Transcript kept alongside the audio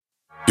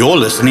You're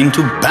listening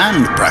to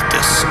Band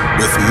Practice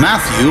with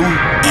Matthew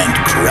and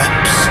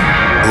Kreps.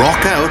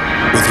 Rock out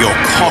with your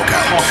cock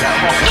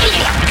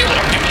out.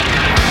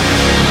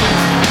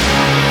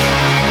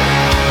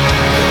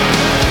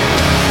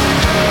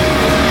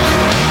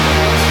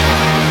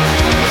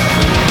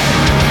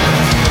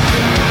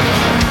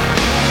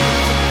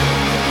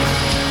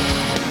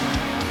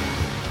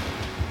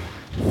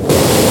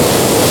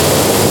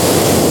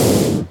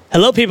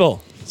 Hello,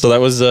 people. So that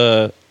was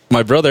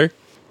my brother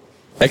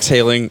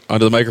exhaling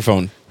onto the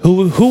microphone.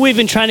 Who we've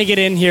been trying to get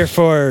in here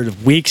for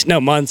weeks,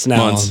 no, months now.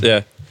 Months,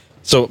 yeah.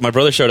 So my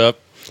brother showed up.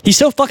 He's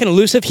so fucking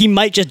elusive, he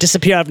might just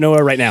disappear out of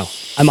nowhere right now.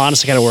 I'm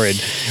honestly kind of worried.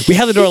 We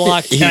have the door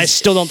locked, and I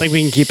still don't think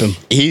we can keep him.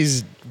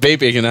 He's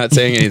vaping and not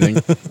saying anything.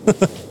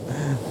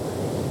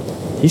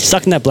 He's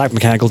sucking that black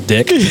mechanical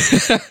dick. You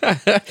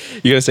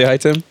gonna say hi,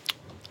 Tim?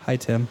 Hi,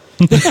 Tim.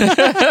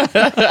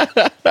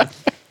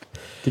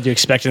 Did you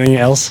expect anything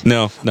else?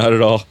 No, not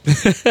at all.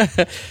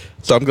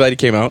 So I'm glad he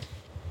came out.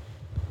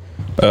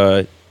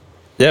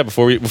 Yeah,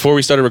 before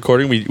we started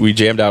recording, we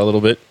jammed out a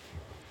little bit.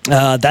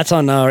 That's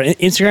on our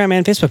Instagram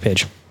and Facebook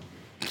page.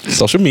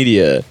 Social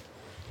media.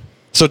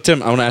 So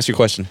Tim, I want to ask you a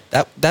question.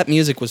 That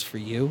music was for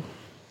you.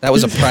 That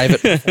was a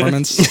private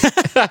performance.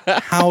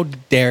 How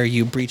dare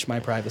you breach my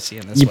privacy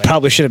in this way? You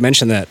probably should have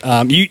mentioned that.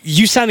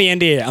 You signed the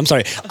NDA. I'm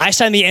sorry. I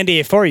signed the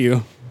NDA for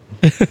you.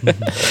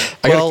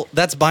 Well,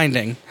 that's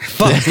binding.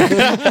 Fuck.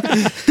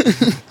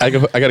 I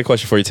got a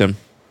question for you, Tim.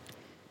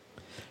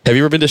 Have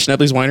you ever been to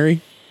Schnebley's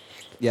Winery?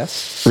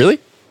 Yes. Really?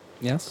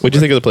 Yes. What'd you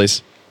think of the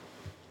place?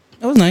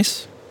 That was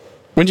nice.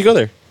 When'd you go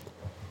there?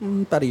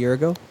 About a year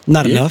ago.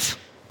 Not Yeah. enough.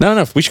 Not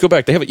enough. We should go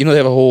back. They have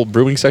a whole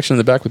brewing section in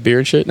the back with beer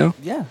and shit now.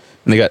 Yeah.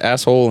 And they got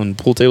asshole and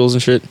pool tables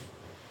and shit.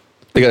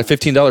 They got a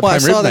 $15 Well, I prime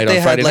rib saw that night they on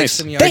had Friday like nights.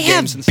 some yard They have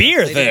games and stuff.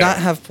 beer They there. did not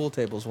have pool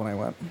tables when I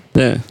went.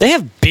 Yeah. They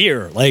have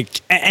beer,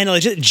 like, and a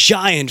legit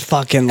giant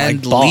fucking like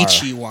And bar.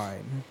 lychee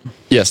wine.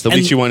 Yes, the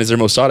And- lychee wine is their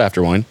most sought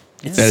after wine.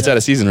 And it's out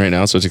of season right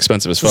now, so it's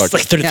expensive as fuck. It's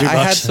like 33 Yeah, bucks.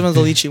 I had some of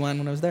the lychee wine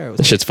when I was there. It was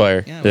That shit's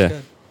fire. Yeah, it was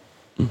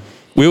good.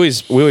 We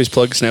always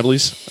plug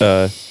Schnebley's.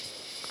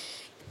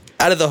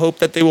 Out of the hope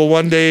that they will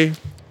one day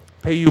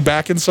pay you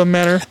back in some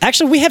manner.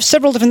 Actually, we have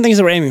several different things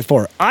that we're aiming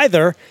for.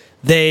 Either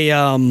they,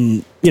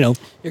 You're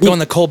going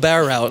the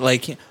Colbert route,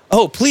 like,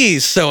 oh,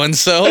 please,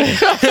 so-and-so.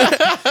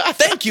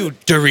 Thank you,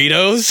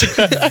 Doritos.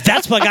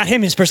 that's what got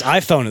him his first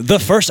iPhone, the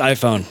first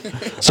iPhone.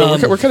 So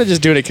we're kind of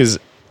just doing it because,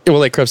 well,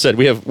 like Kreps said,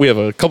 we have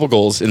a couple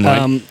goals in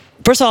mind.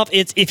 First off,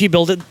 it's if you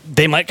build it,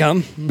 they might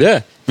come.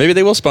 Yeah, maybe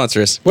they will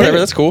sponsor us. Whatever,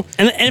 that's cool.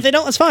 And if they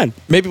don't, that's fine.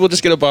 Maybe we'll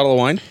just get a bottle of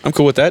wine. I'm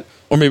cool with that.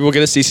 Or maybe we'll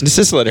get a cease and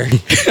desist letter.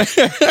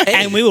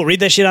 And we will read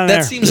that shit on That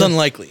there. seems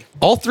unlikely.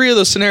 All three of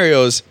those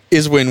scenarios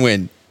is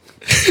win-win.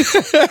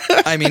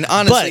 I mean,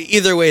 honestly, But-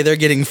 either way, they're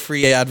getting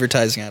free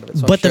advertising out of it,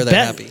 so I'm sure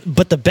they're happy.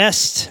 But the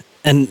best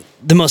and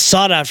the most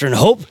sought after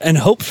and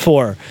hoped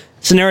for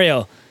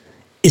scenario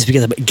is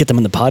because get them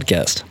on the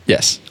podcast.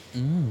 Yes.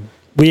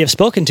 We have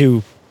spoken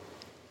to,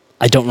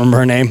 I don't remember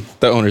her name.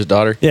 The owner's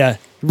daughter. Yeah,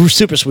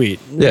 super sweet.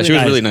 Yeah, she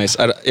was really nice.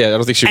 I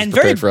don't think she was And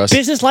very prepared for us.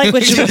 businesslike,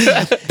 which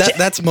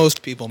That's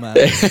most people, man.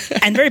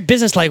 and very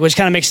businesslike, which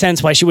kind of makes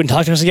sense why she wouldn't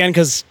talk to us again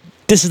because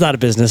this is not a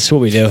business. What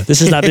we do,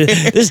 this is not.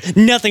 This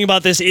nothing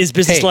about this is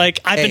businesslike.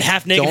 I've been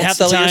half naked don't half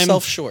the sell time.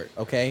 yourself short,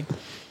 okay?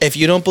 If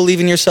you don't believe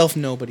in yourself,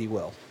 nobody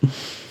will.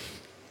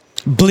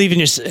 Believe in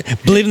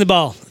the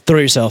ball. Throw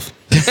yourself.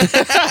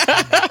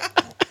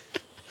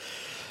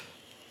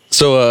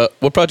 So,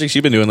 what projects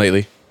you been doing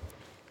lately?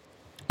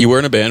 You were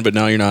in a band, but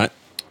now you're not.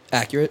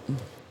 Accurate.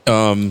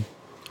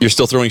 You're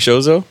still throwing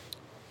shows, though?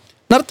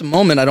 Not at the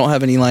moment. I don't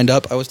have any lined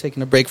up. I was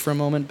taking a break for a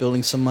moment,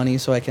 building some money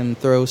so I can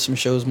throw some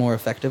shows more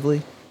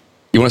effectively.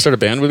 You want to start a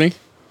band with me?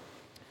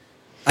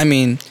 I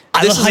mean,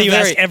 I love how you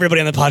ask everybody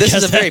on the podcast. This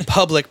is a very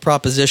public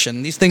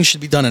proposition. These things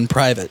should be done in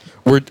private.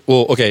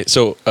 Okay,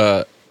 so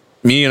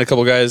me and a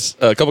couple guys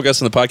on the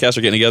podcast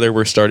are getting together.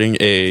 We're starting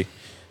a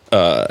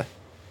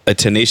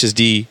Tenacious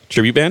D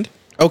tribute band.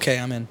 Okay,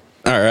 I'm in.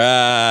 All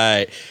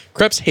right.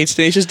 Kreps hates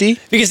Tenacious D.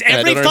 Because and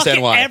I don't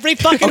understand why. every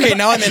fucking. Okay,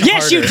 now I'm in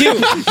Yes, harder. you do.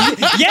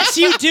 Yes,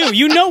 you do.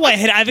 You know why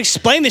I've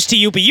explained this to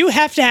you, but you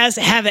have to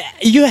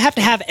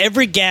have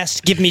every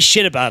guest give me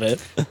shit about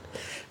it.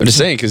 I'm just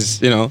saying because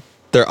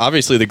they're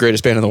obviously the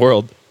greatest band in the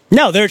world.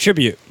 No, they're a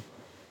tribute.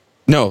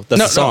 No,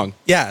 that's the song. No.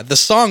 Yeah, the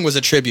song was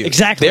a tribute.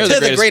 Exactly. They're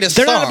the greatest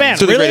They're song. not a band.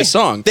 To the Really? greatest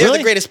song. They're Really?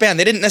 the greatest band.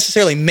 They didn't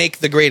necessarily make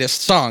the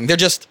greatest song. They're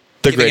just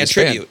The giving greatest a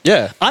tribute.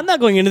 band. Yeah. I'm not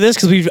going into this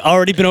because we've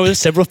already been over this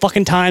several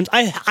fucking times.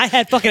 I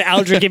had fucking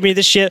Aldrich give me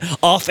this shit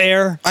off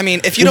air. I mean,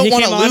 if you When don't he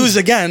want to came on. lose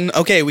again,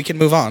 okay, we can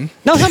move on.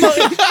 No,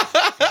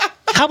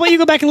 how about you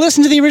go back and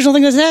listen to the original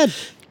thing that's said?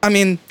 I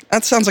mean,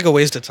 that sounds like a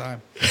waste of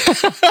time.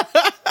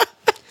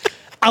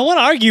 I want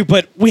to argue,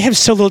 but we have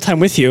so little time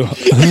with you.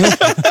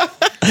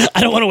 I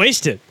don't want to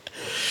waste it.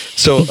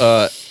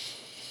 So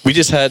we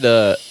just had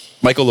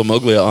Michael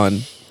LaMoglia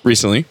on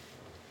recently.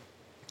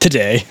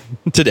 Today,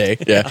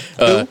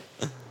 Yeah.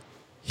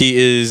 He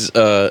is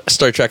a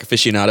Star Trek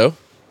aficionado.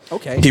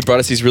 Okay. He brought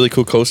us these really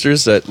cool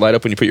coasters that light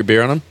up when you put your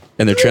beer on them,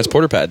 and they're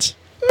transporter pads.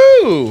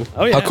 do.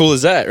 Oh, yeah. How cool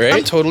is that, I'm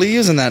right? totally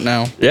using that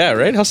now. Yeah,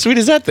 right? How sweet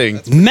is that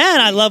thing? Man,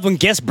 I love when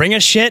guests bring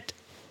us shit.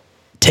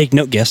 Take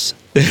note, guests.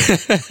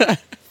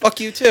 Fuck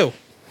you too.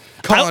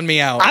 Calling me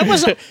out. I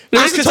wasn't.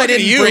 Just because I talking to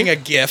didn't you. bring a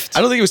gift.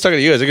 I don't think he was talking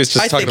to you. I think he was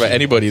just I talking think about he-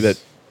 anybody that.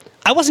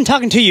 I wasn't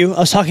talking to you. I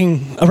was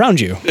talking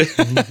around you. No, you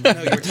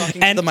were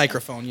talking to And- the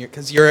microphone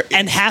because you're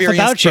and half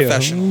experienced about you.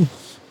 professional.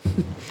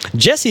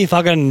 Jesse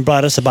fucking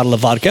brought us a bottle of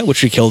vodka,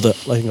 which we killed, I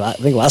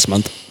think last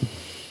month.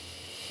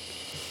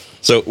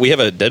 So we have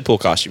a Deadpool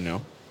costume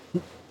now.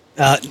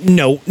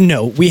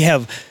 No, we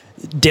have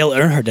Dale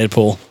Earnhardt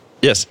Deadpool.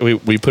 Yes,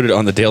 we put it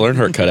on the Dale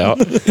Earnhardt cutout.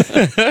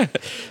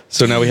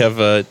 So now we have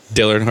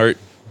Dale Earnhardt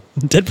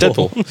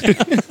Deadpool.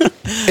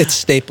 It's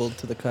stapled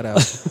to the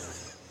cutout.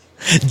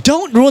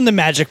 Don't ruin the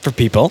magic for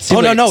people.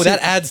 No, that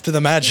adds to the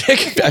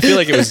magic. I feel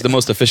like it was the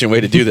most efficient way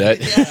to do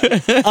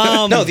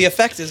that. No, the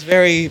effect is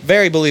very,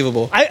 very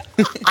believable.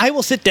 I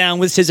will sit down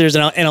with scissors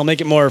and I'll make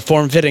it more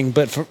form fitting.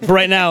 But for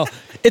right now,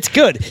 it's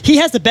good. He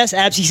has the best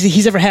abs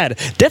he's ever had.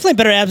 Definitely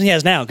better abs than he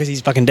has now because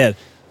he's fucking dead.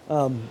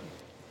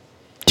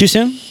 Too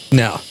soon?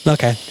 No.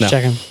 Okay, No.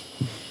 checking.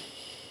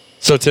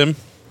 So Tim,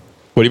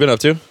 what have you been up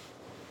to?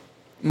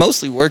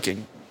 Mostly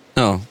working.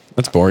 Oh,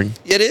 that's boring.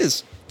 It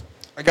is.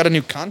 I got a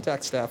new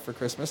contact staff for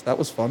Christmas. That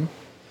was fun.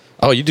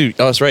 Oh, you do.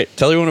 Oh, that's right.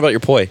 Tell everyone about your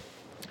poi,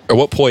 or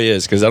what poi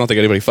is, because I don't think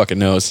anybody fucking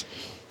knows.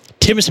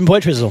 Timbers and Boy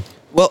Trizzle.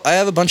 Well, I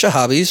have a bunch of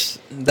hobbies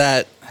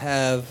that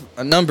have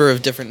a number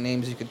of different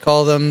names you could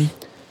call them.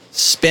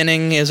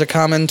 Spinning is a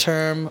common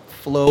term.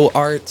 Flow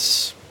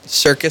arts,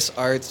 circus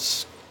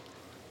arts.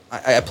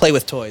 I play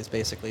with toys,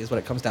 basically, is what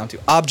it comes down to.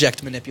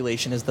 Object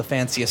manipulation is the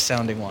fanciest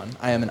sounding one.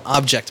 I am an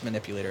object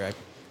manipulator.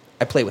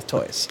 I play with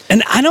toys.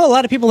 And I know a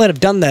lot of people that have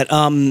done that.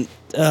 I don't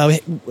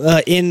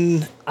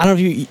know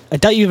if I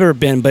doubt you've ever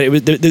been,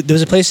 but there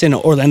was a place in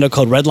Orlando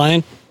called Red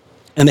Lion,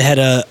 and they had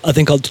a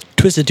thing called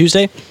Twisted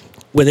Tuesday,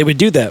 where they would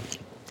do that.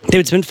 They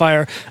would spin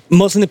fire,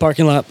 mostly in the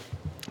parking lot.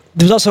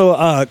 There was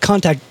also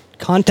contact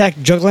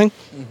juggling.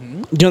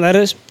 Mm-hmm. Do you know what that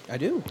is? I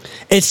do.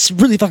 It's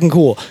really fucking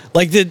cool.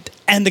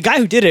 And the guy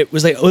who did it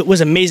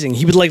was amazing.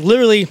 He would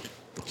literally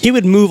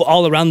move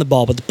all around the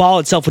ball, but the ball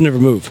itself would never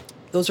move.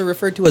 Those are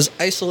referred to as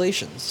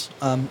isolations.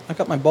 I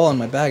got my ball in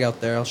my bag out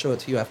there. I'll show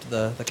it to you after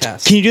the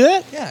cast. Can you do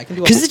that? Yeah, I can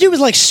do it. Because this dude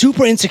was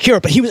super insecure,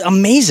 but he was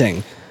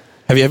amazing.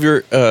 Have you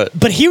ever?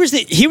 But here's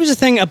the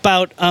thing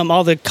about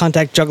all the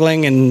contact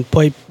juggling and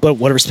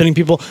whatever spinning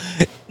people.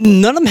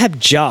 None of them have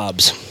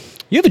jobs.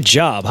 You have a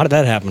job. How did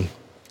that happen?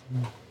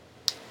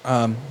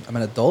 I'm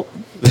an adult.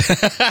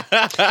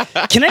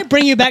 Can I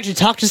bring you back to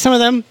talk to some of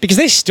them because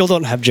they still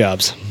don't have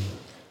jobs?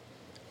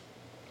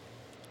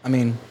 I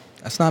mean,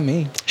 that's not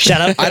me. Shut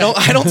up. I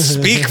don't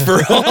speak for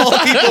all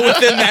people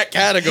within that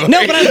category.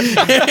 No,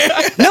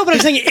 but I'm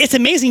saying it's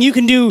amazing. You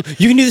can do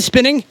the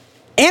spinning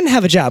and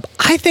have a job.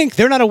 I think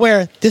they're not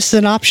aware this is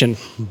an option.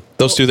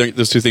 those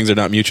two things are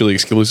not mutually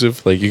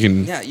exclusive. Like you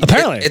can. Yeah,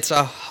 Apparently. it's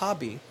a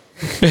hobby.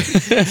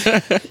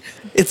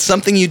 It's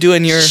something you do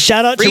in your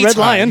Shout out to free Red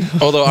time. Lion.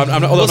 Although I'm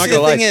not Well, see, gonna the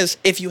lie. thing is,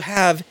 if you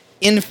have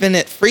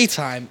infinite free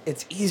time,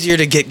 it's easier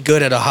to get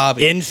good at a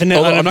hobby. Infinite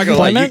Although I'm not gonna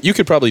lie. unemployment? You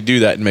could probably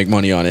do that and make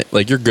money on it.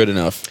 Like you're good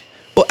enough.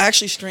 Well,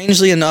 actually,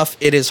 strangely enough,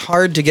 it is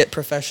hard to get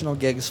professional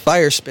gigs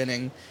fire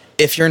spinning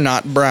if you're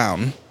not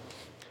brown.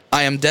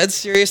 I am dead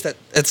serious.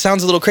 That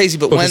sounds a little crazy,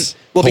 but because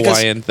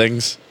Hawaiian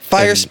things.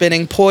 fire and-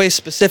 spinning, poi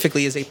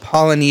specifically, is a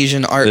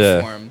Polynesian art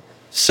Yeah. form.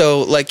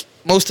 So, like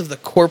most of the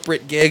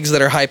corporate gigs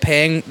that are high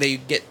paying, they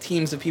get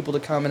teams of people to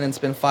come in and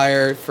spin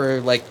fire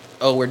for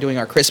we're doing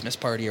our Christmas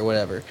party or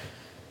whatever.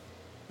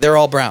 They're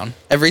all brown.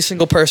 Every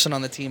single person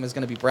on the team is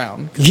going to be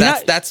brown. 'Cause Yeah.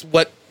 that's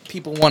what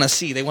people want to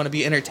see. They want to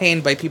be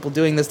entertained by people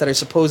doing this that are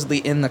supposedly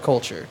in the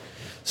culture.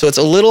 So it's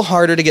a little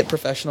harder to get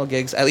professional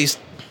gigs, at least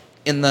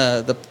in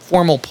the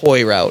formal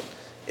poi route,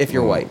 if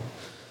you're white.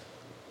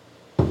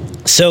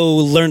 So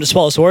learn to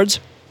swallow swords,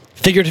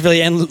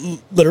 figuratively and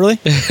literally.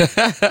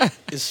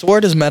 Is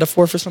sword a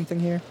metaphor for something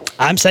here?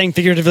 I'm saying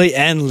figuratively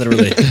and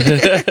literally.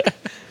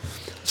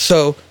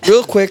 So,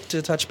 real quick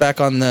to touch back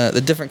on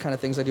the different kind of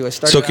things I do. I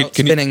started So out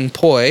can you- spinning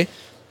poi.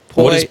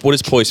 What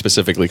is poi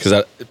specifically?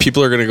 Because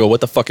people are gonna go, "What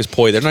the fuck is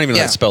poi?" They're not even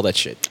Yeah. gonna spell that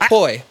shit.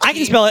 Poi. I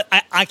can spell it.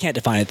 I can't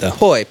define it though.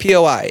 Poi,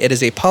 P-O-I. It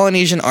is a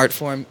Polynesian art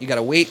form. You got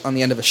a weight on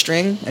the end of a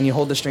string, and you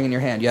hold the string in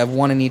your hand. You have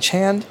one in each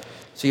hand,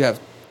 so you have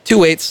two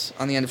weights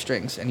on the end of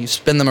strings, and you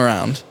spin them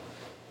around.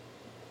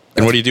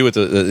 And what do you do with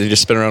you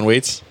just spin around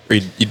weights, or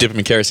you dip them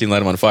in kerosene, light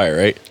them on fire,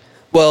 right?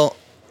 Well,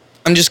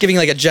 I'm just giving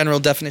a general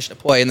definition of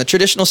poi. In the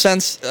traditional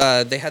sense,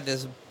 they had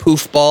this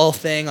poof ball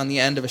thing on the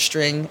end of a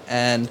string,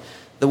 and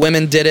the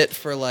women did it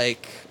for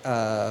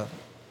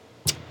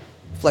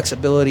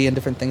flexibility and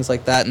different things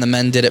like that, and the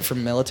men did it for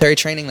military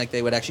training. Like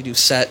they would actually do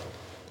set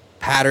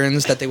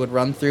patterns that they would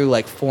run through,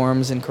 like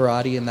forms in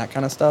karate and that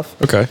kind of stuff.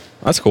 Okay,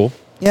 that's cool.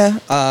 Yeah.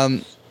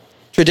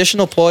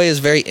 Traditional poi is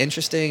very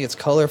interesting. It's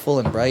colorful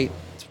and bright.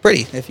 It's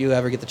pretty. If you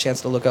ever get the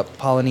chance to look up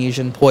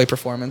Polynesian poi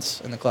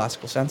performance in the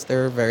classical sense,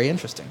 they're very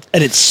interesting.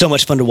 And it's so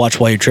much fun to watch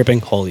while you're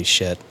tripping. Holy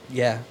shit.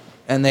 Yeah.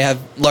 And they have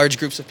large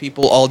groups of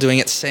people all doing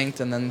it synced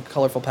and then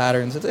colorful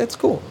patterns. It's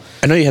cool.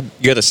 I know you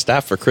had a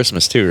staff for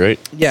Christmas too, right?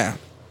 Yeah.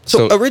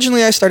 So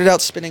originally I started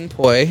out spinning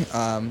poi.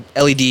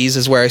 LEDs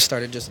is where I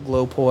started, just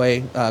glow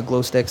poi,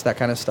 glow sticks, that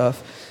kind of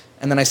stuff.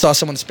 And then I saw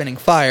someone spinning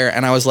fire,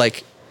 and I was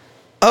like,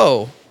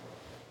 oh,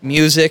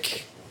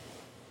 music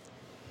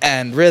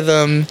and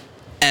rhythm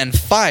and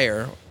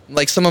fire,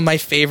 like some of my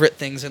favorite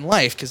things in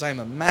life, because I'm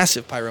a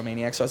massive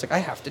pyromaniac. So I was like, I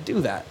have to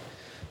do that.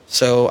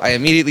 So I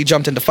immediately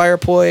jumped into fire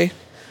poi.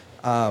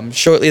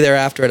 Shortly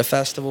thereafter at a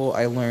festival,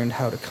 I learned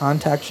how to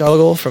contact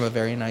juggle from a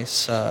very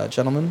nice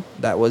gentleman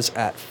that was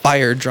at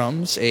Fire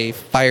Drums, a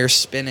fire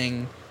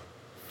spinning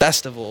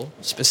festival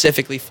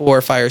specifically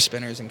for fire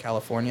spinners in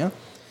California.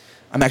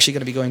 I'm actually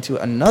going to be going to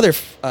another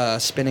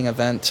spinning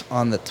event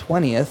on the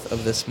 20th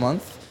of this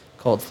month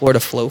called Florida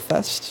Flow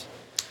Fest.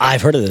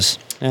 I've heard of this.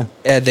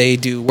 Yeah. They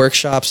do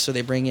workshops, so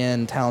they bring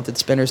in talented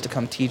spinners to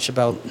come teach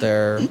about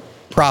their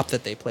prop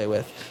that they play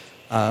with.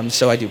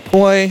 So I do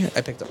poi.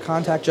 I picked up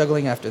contact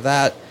juggling after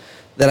that.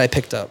 Then I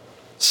picked up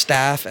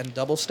staff and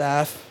double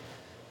staff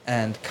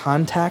and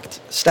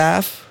contact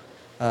staff.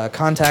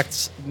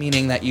 Contacts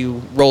meaning that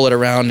you roll it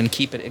around and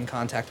keep it in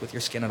contact with your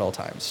skin at all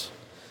times.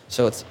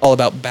 So it's all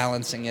about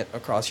balancing it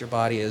across your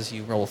body as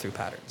you roll through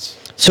patterns.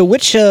 So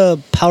which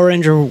Power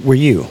Ranger were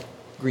you?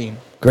 Green.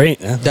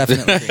 Great. Yeah.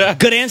 Definitely green.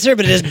 Good answer,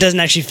 but it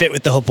doesn't actually fit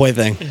with the whole poi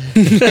thing.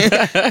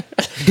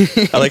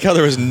 I like how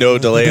there was no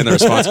delay in the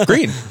response.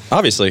 Green,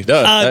 obviously.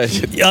 Duh.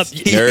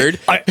 Nerd.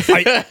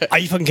 Are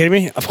you fucking kidding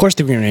me? Of course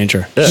the Green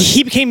Ranger. Yeah.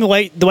 He became the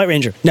White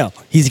Ranger. No,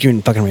 he's the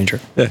Green fucking Ranger.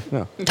 Yeah,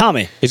 no.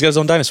 Tommy. He's got his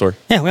own dinosaur.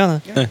 Yeah, we all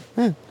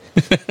know.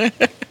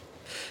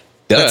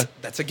 Yeah.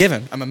 That's a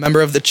given. I'm a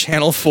member of the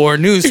Channel 4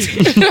 news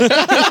team.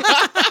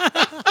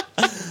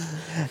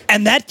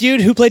 And that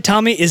dude who played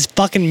Tommy is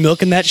fucking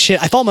milking that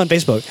shit. I follow him on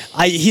Facebook.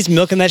 He's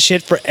milking that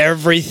shit for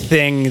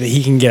everything that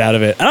he can get out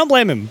of it. I don't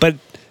blame him, but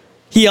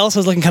he also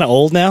is looking kind of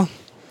old now.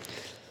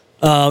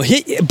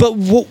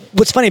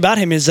 What's funny about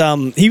him is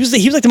he was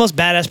like the most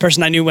badass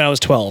person I knew when I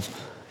was 12.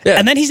 Yeah.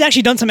 And then he's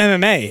actually done some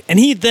MMA, and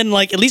he then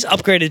like at least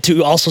upgraded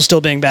to also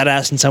still being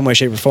badass in some way,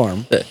 shape, or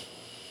form. Yeah.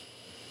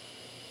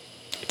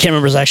 Can't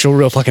remember his actual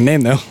real fucking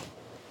name though.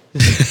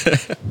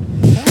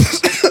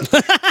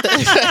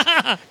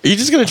 Are you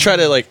just gonna try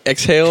to like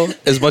exhale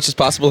as much as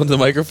possible into the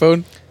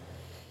microphone?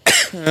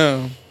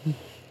 Oh.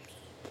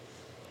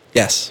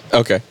 Yes.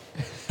 Okay.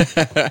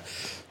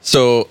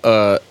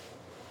 So,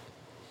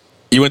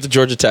 you went to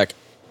Georgia Tech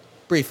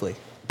Briefly.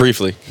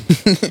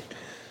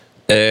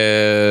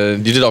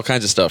 and you did all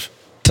kinds of stuff.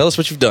 Tell us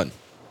what you've done.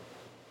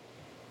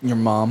 Your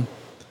mom.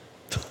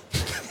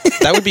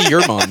 That would be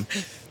your mom.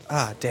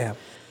 Ah, damn.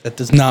 That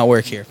does not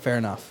work here. Fair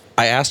enough.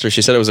 I asked her.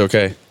 She said it was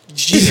okay.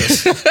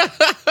 Jesus.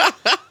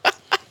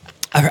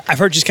 I've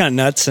heard she's kind of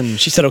nuts, and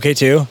she said okay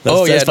too.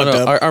 That's fucked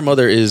up. Our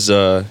mother is.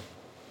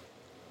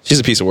 She's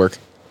a piece of work.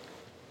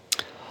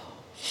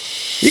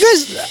 You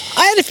guys,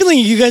 I had a feeling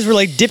you guys were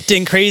like dipped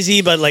in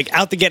crazy, but like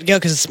out the get-go,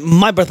 because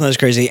my birth mother's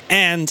crazy,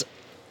 and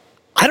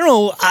I don't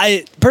know.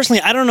 I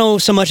don't know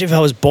so much if I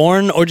was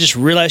born or just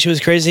realized she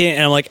was crazy,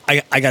 and I'm like,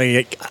 I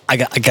gotta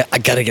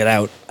get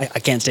out. I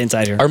can't stay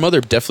inside here. Our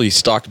mother definitely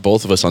stalked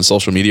both of us on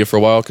social media for a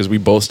while because we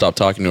both stopped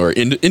talking to her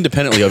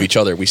independently of each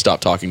other. We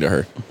stopped talking to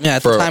her. Yeah,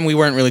 at the time we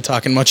weren't really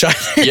talking much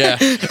either. Yeah,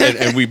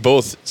 and we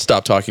both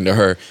stopped talking to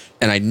her,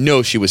 and I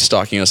know she was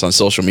stalking us on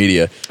social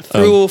media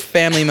Through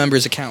family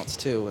members' accounts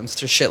too, and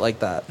shit like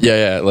that.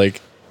 Yeah,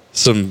 like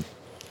some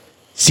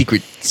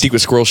secret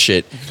squirrel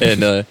shit,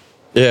 and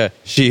yeah,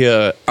 she.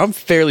 I'm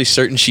fairly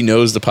certain she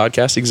knows the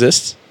podcast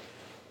exists,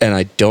 and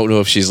I don't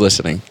know if she's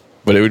listening,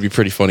 but it would be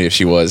pretty funny if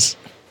she was.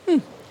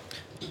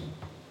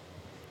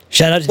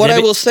 Shout out to What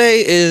Debbie. I will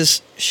say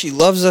is she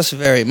loves us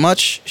very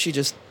much. She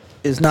just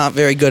is not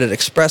very good at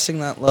expressing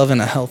that love in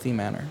a healthy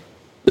manner.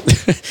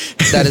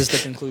 That is the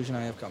conclusion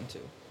I have come to.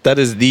 That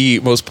is the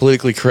most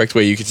politically correct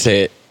way you could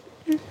say it.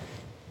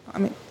 I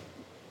mean,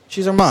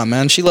 she's our mom,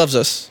 man. She loves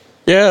us.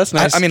 Yeah, that's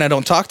nice. I mean, I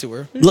don't talk to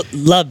her.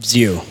 Loves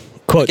you.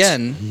 Quotes.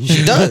 Again,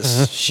 she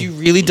does. She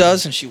really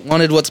does, and she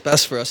wanted what's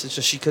best for us. It's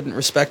just she couldn't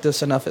respect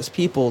us enough as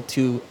people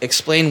to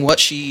explain what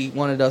she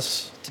wanted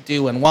us to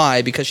do and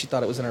why, because she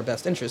thought it was in our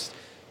best interest.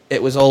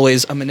 It was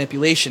always a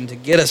manipulation to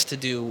get us to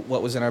do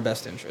what was in our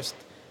best interest.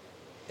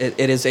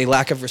 It is a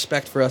lack of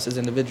respect for us as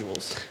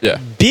individuals. Yeah.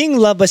 Being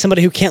loved by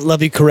somebody who can't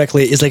love you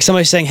correctly is like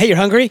somebody saying, "Hey, you're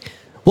hungry?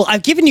 Well,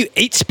 I've given you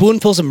 8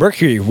 spoonfuls of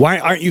mercury. Why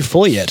aren't you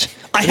full yet?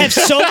 I have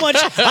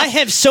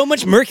so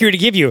much mercury to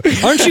give you.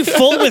 Aren't you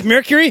full with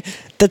mercury?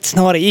 That's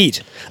not what I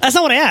eat. That's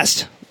not what I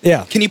asked."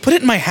 Yeah. Can you put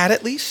it in my hat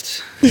at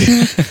least?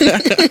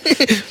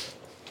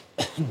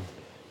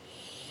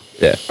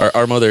 Yeah.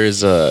 Our mother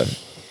is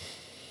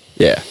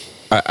yeah.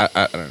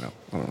 I don't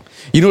know.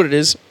 You know what it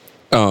is?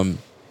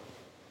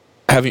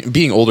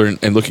 Being older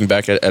and looking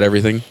back at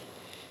everything.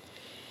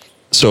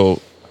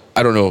 So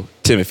I don't know,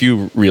 Tim, if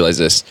you realize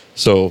this.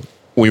 So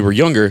when we were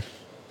younger,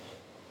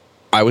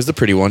 I was the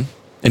pretty one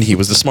and he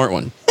was the smart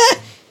one.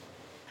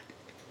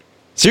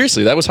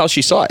 Seriously, that was how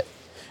she saw it.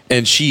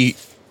 And she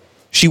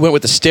she went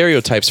with the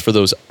stereotypes for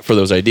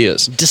those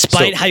ideas.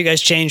 Despite So- how you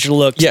guys changed your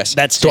look, Yes.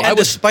 that's So And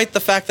despite the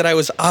fact that I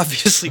was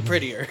obviously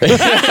prettier.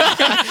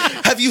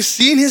 Have you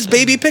seen his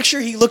baby picture?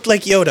 He looked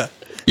like Yoda.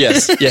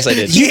 yes, I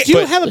did. You do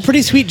But- have a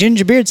pretty sweet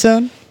ginger beard,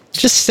 son.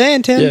 Just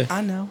saying, Tim. Yeah.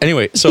 I know.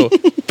 Anyway, so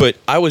but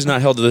I was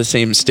not held to the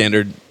same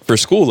standard for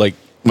school like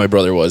my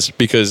brother was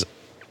because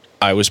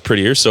I was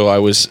prettier, so I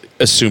was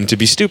assumed to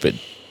be stupid.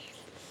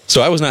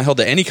 So I was not held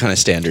to any kind of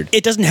standard.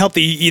 It doesn't help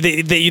that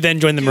you then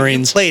joined the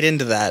Marines. You played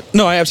into that.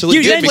 No, I absolutely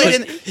You did. did Because,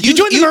 play Played in- You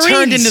joined the you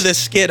turned Marines. into this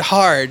skid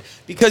hard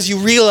because you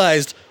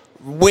realized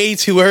way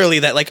too early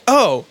that, like,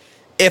 oh,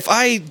 if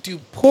I do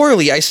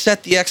poorly, I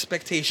set the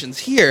expectations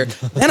here,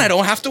 then I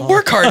don't have to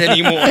work hard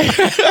anymore.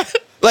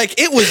 Like,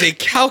 it was a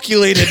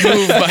calculated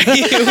move by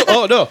you.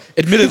 oh no,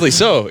 admittedly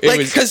so. It Like,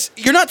 was. because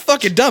you're not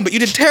fucking dumb, but you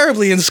did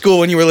terribly in school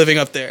when you were living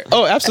up there.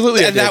 Oh,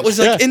 absolutely. I And that did. was,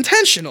 like, yeah.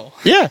 intentional.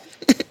 Yeah.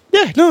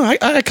 Yeah. No, I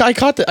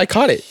caught that. I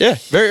caught it. Yeah,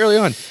 very early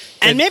on.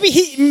 And maybe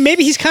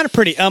he's kind of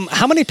pretty.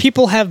 How many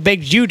people have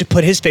begged you to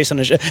put his face on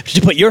to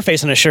put your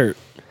face on a shirt?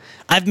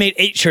 I've made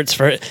 8 shirts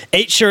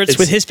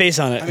with his face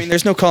on it. I mean,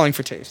 there's no calling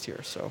for taste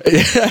here, so.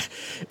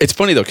 It's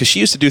funny though because she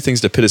used to do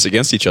things to pit us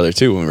against each other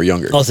too when we were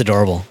younger. Oh, it's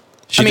adorable.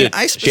 She I mean, did.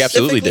 I She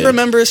absolutely specifically did.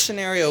 remember a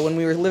scenario when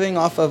we were living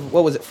off of,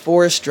 what was it,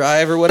 Forest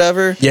Drive or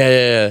whatever?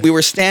 Yeah. We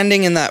were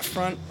standing in that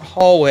front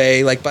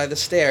hallway, like by the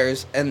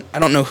stairs, and I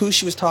don't know who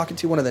she was talking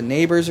to, one of the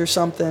neighbors or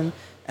something,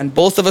 and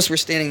both of us were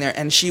standing there,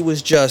 and she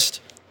was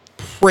just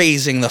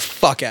praising the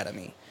fuck out of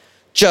me.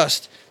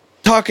 Just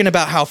talking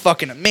about how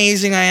fucking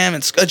amazing I am,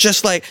 and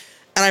just like,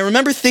 and I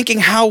remember thinking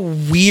how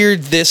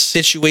weird this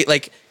situation,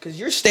 like, because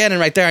you're standing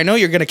right there, I know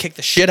you're going to kick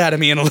the shit out of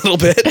me in a little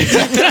bit.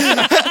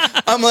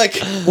 I'm like,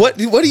 what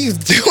are you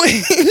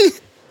doing?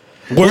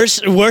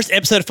 Worst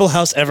episode of Full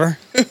House ever.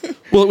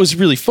 Well, it was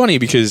really funny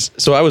because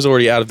so I was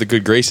already out of the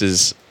good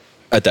graces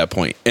at that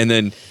point, and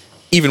then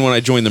even when I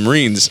joined the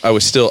Marines, I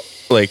was still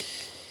like,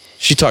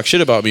 she talked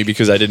shit about me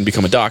because I didn't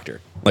become a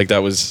doctor. Like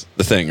that was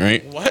the thing,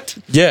 right? What?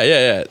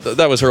 Yeah.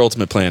 That was her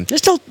ultimate plan.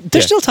 There's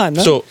still time,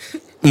 though. So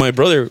my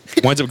brother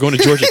winds up going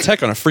to Georgia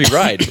Tech on a free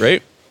ride,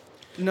 right?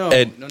 No,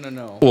 And-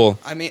 no. well-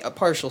 I mean, a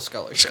partial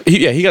scholarship.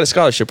 He got a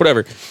scholarship,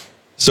 whatever.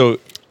 So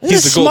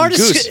he's the golden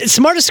goose.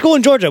 smartest school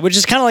in Georgia, which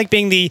is kind of like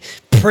being the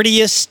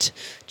prettiest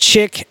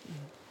chick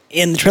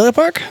in the trailer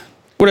park.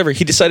 Whatever.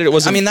 He decided it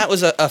wasn't. I mean, that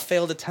was a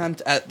failed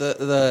attempt at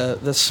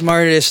the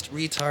smartest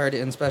retard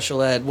in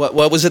special ed. What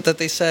was it that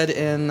they said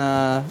in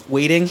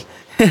Waiting?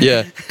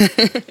 Yeah.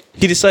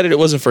 He decided it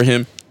wasn't for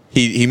him.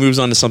 He moves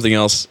on to something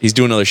else. He's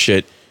doing other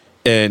shit.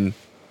 And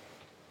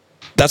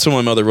that's when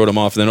my mother wrote him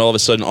off. And then all of a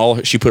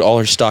sudden, she put all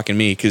her stock in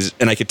me.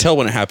 And I could tell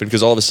when it happened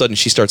because all of a sudden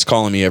she starts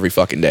calling me every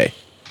fucking day.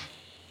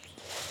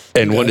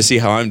 And wanting to see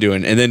how I'm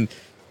doing. And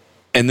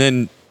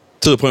then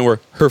to the point where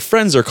her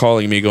friends are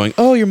calling me going,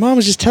 oh, your mom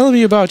was just telling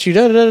me about you.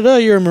 Da, da, da, da.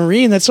 You're a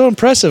Marine. That's so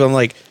impressive. I'm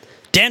like,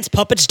 Dance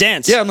puppets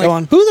dance. yeah, I'm Go like,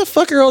 on. who the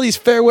fuck are all these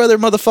fair weather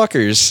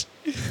motherfuckers?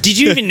 Did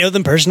you even know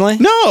them personally?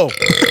 No.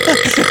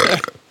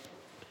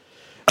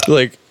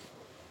 Like,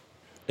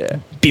 yeah.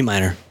 B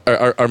minor.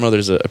 Our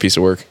mother's a piece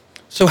of work.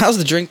 So how's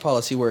the drink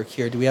policy work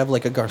here? Do we have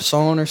like a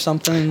garçon or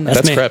something? That's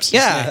That's me. Krebs.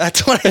 Yeah,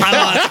 that's what I'm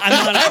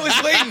on I it.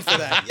 was waiting for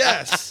that.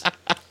 Yes.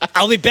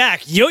 I'll be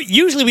back.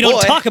 Usually we don't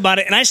Boy. talk about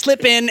it, and I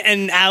slip in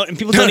and out, and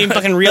people don't even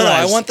fucking No,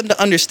 realize. I want them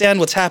to understand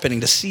what's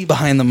happening, to see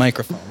behind the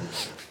microphone.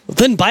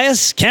 Then buy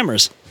us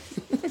cameras.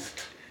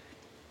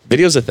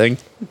 Video's a thing.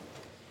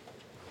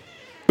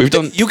 We've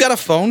done. You got a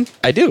phone?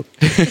 I do.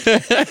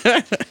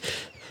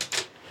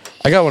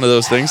 I got one of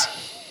those things.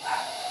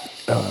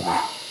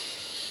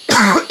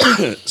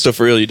 So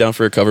for real, you down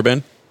for a cover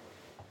band?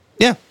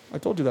 Yeah, I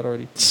told you that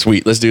already.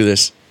 Sweet, let's do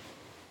this.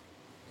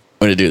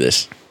 I'm gonna do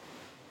this.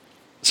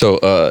 So,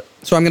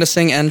 So I'm gonna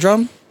sing and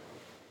drum.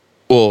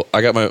 well,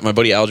 I got my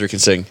buddy Alger can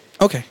sing.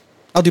 Okay,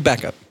 I'll do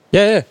backup.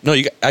 Yeah. No,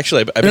 you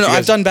actually. I bet No, you guys,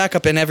 I've done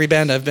backup in every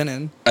band I've been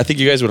in. I think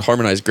you guys would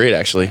harmonize great.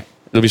 Actually,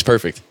 it'll be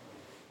perfect.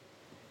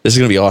 This is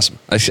gonna be awesome.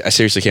 I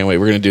seriously can't wait.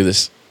 We're gonna do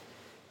this.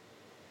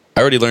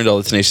 I already learned all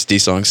the Tenacious D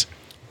songs,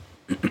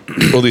 well,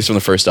 at least from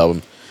the first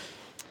album.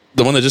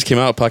 The one that just came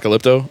out,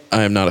 Apocalypto,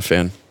 I am not a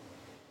fan.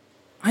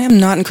 I am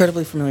not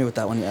incredibly familiar with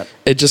that one yet.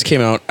 It just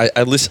came out.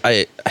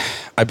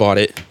 I bought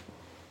it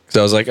because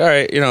I was like, all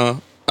right,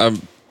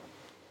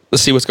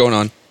 let's see what's going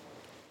on.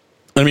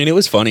 I mean, it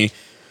was funny,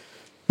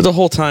 but the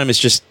whole time it's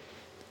just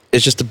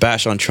a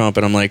bash on Trump,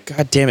 and I'm like,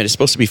 God damn it! It's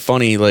supposed to be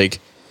funny, like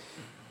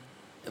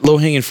low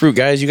hanging fruit,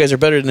 guys. You guys are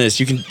better than this.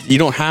 You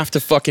don't have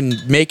to fucking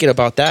make it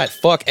about that.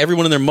 Fuck,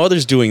 everyone and their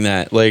mother's doing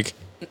that. Like,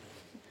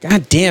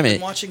 God damn I'm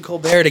it. watching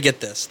Colbert to get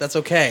this. That's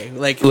okay.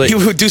 Like Like-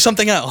 you do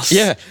something else.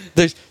 Yeah,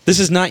 this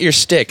is not your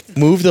stick.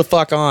 Move the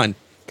fuck on.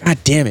 God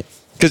damn it.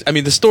 Because, I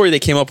mean, the story they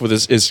came up with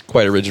is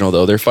quite original,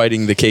 though. They're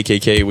fighting the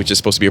KKK, which is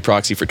supposed to be a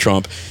proxy for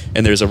Trump,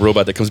 and there's a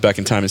robot that comes back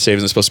in time and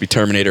saves them. It's supposed to be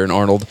Terminator and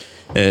Arnold,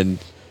 and,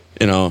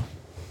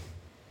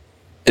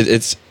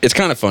 it's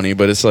kind of funny,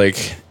 but it's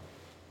like,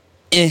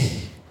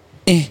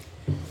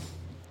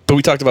 But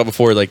we talked about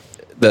before, like,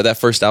 that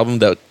first album,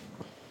 that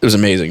it was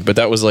amazing, but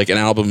that was like an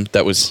album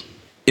that was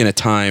in a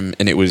time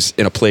and it was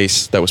in a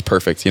place that was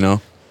perfect, you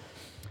know?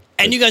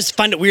 And you guys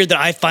find it weird that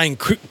I find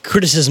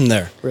criticism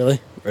there. Really?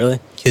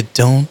 You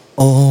don't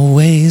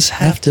always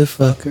have to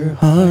fuck her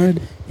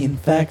hard. In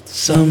fact,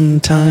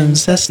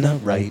 sometimes that's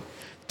not right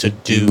to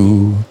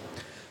do.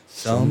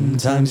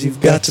 Sometimes you've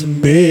got to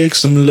make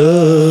some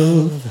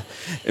love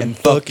and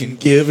fucking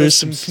give her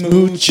some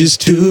smooches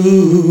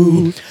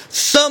too.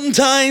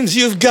 Sometimes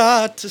you've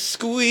got to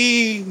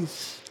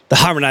squeeze. The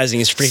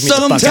harmonizing is freaking me the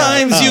fuck out.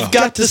 Sometimes you've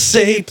got to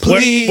say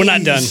please. We're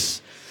not done.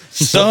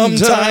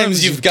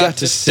 Sometimes you've got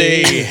to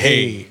say,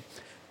 hey,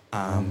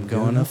 I'm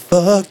gonna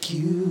fuck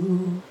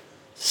you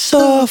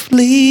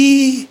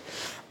softly.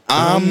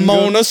 I'm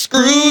gonna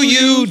screw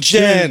you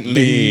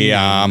gently.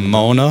 I'm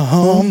gonna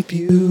hump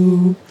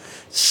you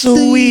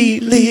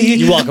sweetly.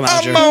 You're welcome,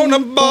 Alger. I'm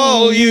gonna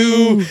ball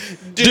you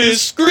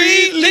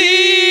discreetly.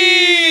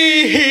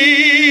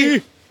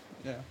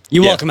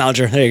 You're welcome,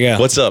 Alger. There you go.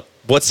 What's up?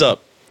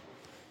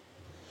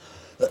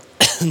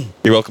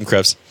 You're welcome,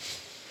 Krebs.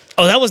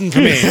 Oh, that wasn't for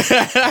me.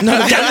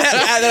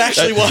 That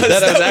actually was.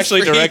 That was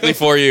actually directly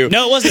for you.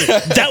 No, it wasn't.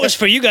 That was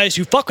for you guys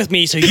who fuck with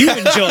me, so you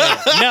enjoy it.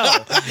 No,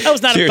 that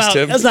was not Cheers, about.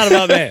 Tim. That's not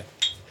about me.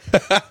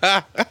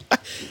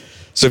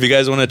 So if you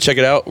guys want to check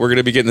it out, we're going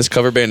to be getting this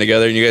cover band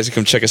together, and you guys can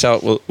come check us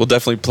out. We'll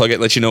definitely plug it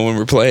and let you know when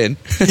we're playing.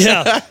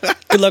 Yeah.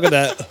 Good luck with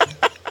that.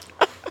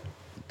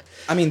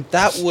 I mean,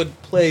 that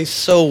would play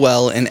so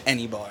well in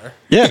any bar.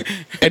 Yeah,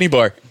 any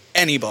bar.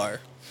 Any bar.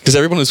 Because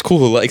everyone is cool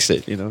who likes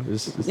it, you know?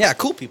 Yeah,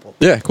 cool people.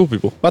 Yeah, cool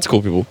people. Lots of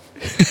cool people.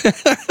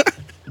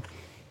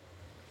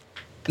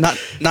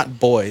 Not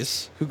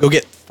boys who go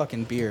get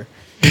fucking beer.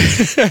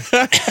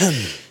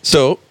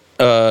 So,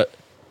 tell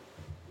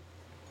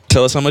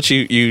us how much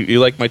you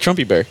like my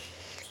Trumpy bear.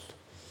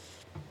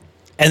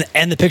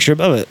 And the picture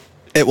above it.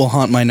 It will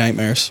haunt my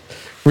nightmares.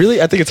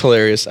 Really? I think it's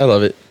hilarious. I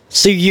love it.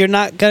 So you're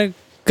not gonna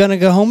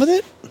go home with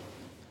it?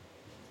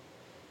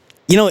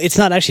 You know, it's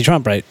not actually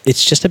Trump, right?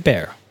 It's just a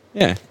bear.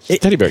 Yeah, it's a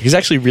teddy bear. He's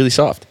actually really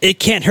soft. It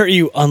can't hurt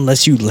you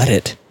unless you let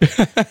it.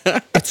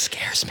 It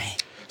scares me.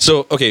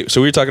 So, okay, so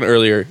we were talking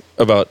earlier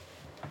about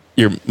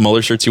your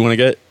Mueller shirts you want to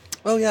get.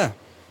 Oh yeah.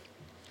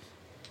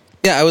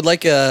 Yeah, I would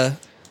like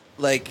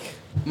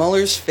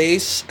Mueller's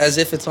face as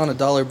if it's on a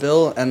dollar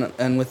bill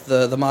and with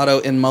the motto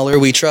 "In Mueller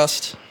We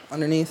Trust"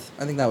 underneath.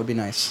 I think that would be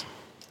nice.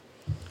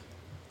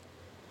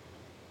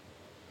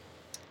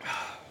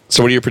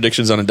 So what are your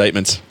predictions on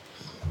indictments?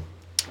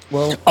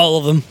 Well, All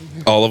of them.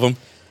 All of them?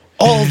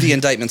 all the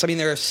indictments. I mean,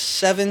 there are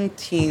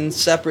 17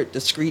 separate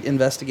discrete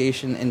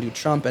investigations into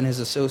Trump and his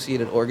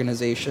associated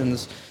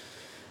organizations,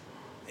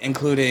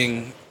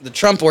 including the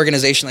Trump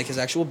Organization, like his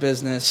actual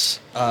business,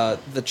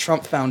 the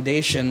Trump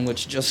Foundation,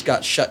 which just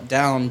got shut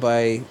down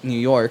by New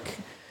York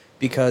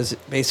because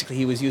basically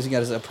he was using it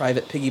as a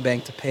private piggy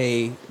bank to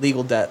pay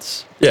legal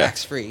debts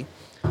tax-free,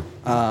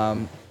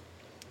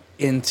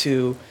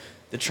 into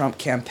the Trump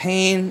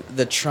campaign,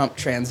 the Trump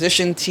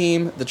transition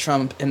team, the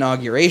Trump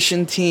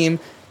inauguration team,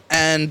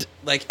 and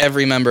like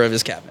every member of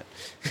his cabinet.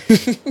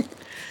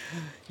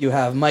 You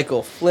have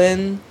Michael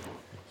Flynn.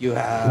 You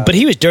have... But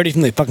he was dirty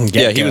from the fucking get-go.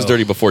 Yeah, he was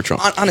dirty before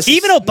Trump. Honestly,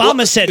 Even Obama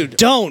look, said, dude,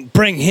 don't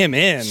bring him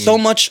in. so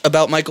much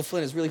about Michael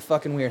Flynn is really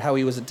fucking weird. How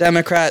he was a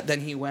Democrat,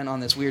 then he went on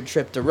this weird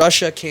trip to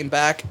Russia, came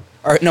back.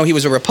 Or no, he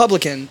was a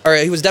Republican. Or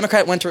he was a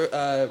Democrat, went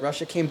to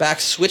Russia, came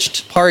back,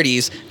 switched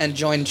parties, and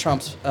joined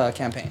Trump's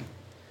campaign.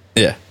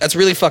 Yeah. That's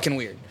really fucking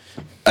weird.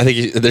 I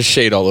think there's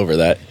shade all over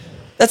that.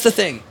 That's the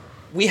thing.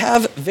 We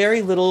have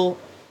very little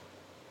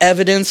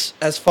evidence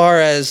as far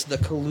as the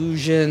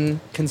collusion,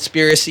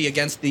 conspiracy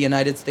against the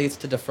United States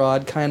to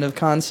defraud kind of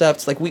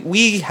concepts. Like,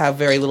 we have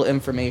very little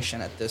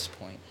information at this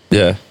point.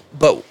 Yeah.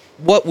 But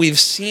what we've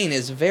seen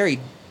is very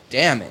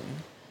damning.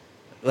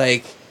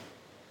 Like,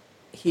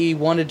 he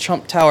wanted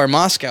Trump Tower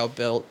Moscow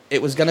built.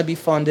 It was going to be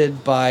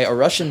funded by a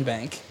Russian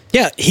bank.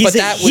 Yeah, But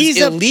that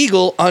was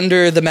illegal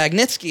under the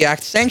Magnitsky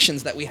Act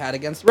sanctions that we had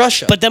against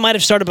Russia. But that might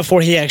have started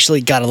before he actually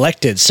got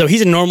elected. So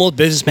he's a normal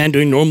businessman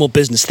doing normal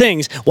business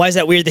things. Why is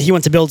that weird that he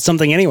wants to build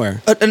something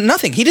anywhere?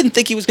 Nothing. He didn't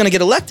think he was going to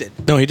get elected.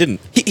 No, he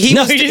didn't. He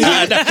was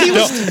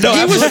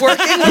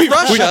working with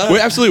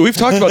Russia. Absolutely. We've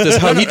talked about this,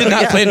 how he did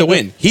not plan to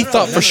win. He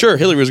thought for sure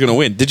Hillary was going to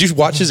win. Did you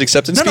watch his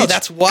acceptance speech? No,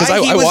 that's why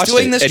 'Cause he was watched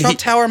doing it, this and Trump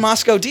Tower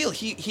Moscow deal.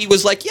 He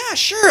was like, yeah,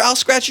 sure, I'll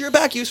scratch your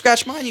back, you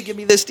scratch mine, you give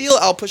me this deal,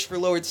 I'll push for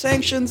lowered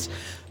sanctions.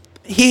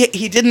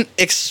 He didn't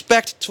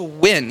expect to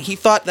win. He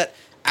thought that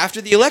after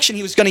the election,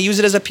 he was going to use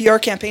it as a PR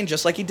campaign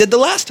just like he did the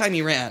last time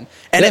he ran.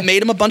 And it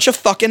made him a bunch of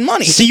fucking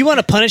money. So you want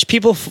to punish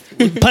people,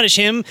 punish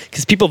him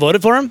because people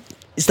voted for him?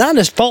 It's not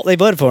his fault they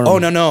voted for him. Oh,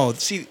 no.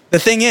 See, the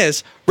thing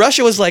is,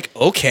 Russia was like,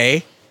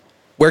 okay,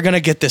 we're going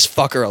to get this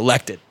fucker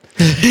elected.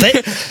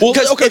 Well,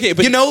 okay,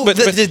 but you know, but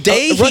the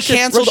day he Russia-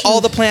 canceled Russia-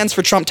 all the plans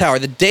for Trump Tower,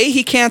 the day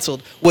he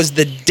canceled was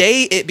the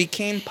day it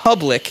became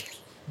public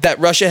that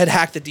Russia had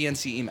hacked the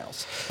DNC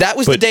emails. That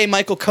was the day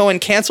Michael Cohen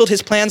canceled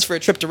his plans for a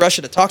trip to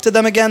Russia to talk to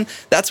them again.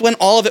 That's when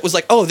all of it was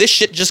like, oh, this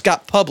shit just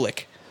got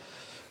public.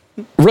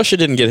 Russia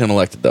didn't get him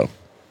elected, though.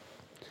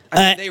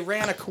 They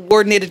ran a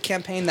coordinated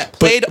campaign that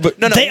played.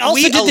 No, they also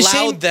we did the allowed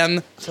same-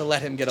 them to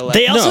let him get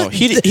elected. They also No,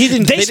 he didn't.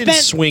 They spent- didn't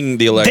swing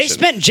the election. They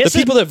spent just the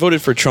people that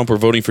voted for Trump were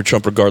voting for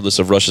Trump regardless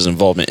of Russia's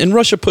involvement, and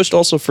Russia pushed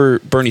also for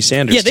Bernie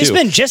Sanders. Yeah, they too.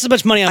 spent just as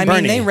much money on I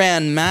Bernie. mean, they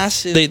ran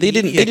massive They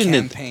didn't- media they didn't-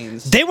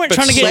 campaigns. They weren't But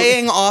trying to get.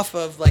 playing off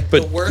of like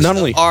the But worst not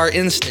only- of our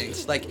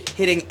instincts, like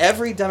hitting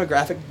every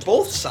demographic,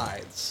 both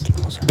sides.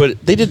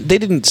 But they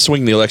didn't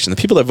swing the election. The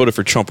people that voted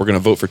for Trump were going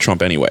to vote for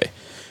Trump anyway.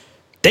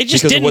 They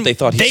just because of didn't. what they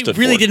thought he stood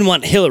really for. didn't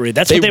want Hillary.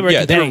 That's what they were. yeah,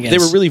 comparing they were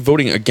against. really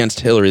voting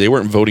against Hillary. They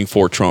weren't voting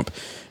for Trump.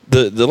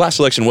 The last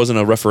election wasn't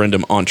a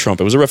referendum on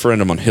Trump. It was a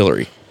referendum on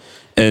Hillary.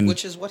 And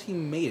Which is what he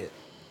made it.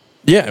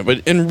 yeah,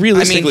 but and I mean,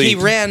 realistically,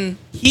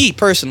 he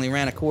personally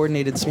ran a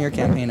coordinated smear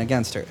campaign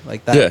against her.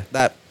 Like that, Yeah.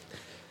 that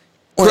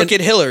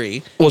crooked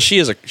Hillary. well, she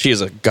is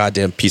a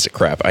goddamn piece of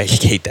crap. I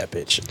hate that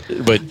bitch.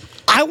 But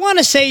I want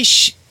to say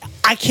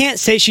I can't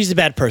say she's a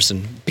bad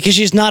person because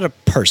she's not a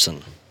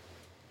person.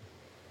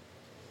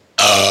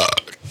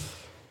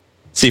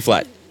 C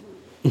flat.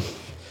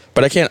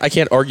 But I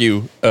can't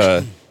argue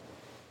that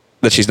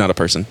she's not a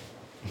person.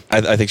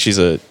 I think she's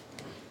a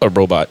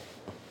robot.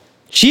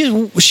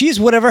 She's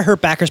whatever her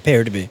backers pay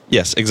her to be.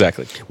 Yes,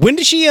 exactly. When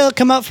did she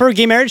come out for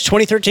gay marriage?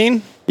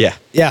 2013. Yeah.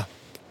 Yeah.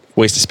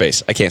 Waste of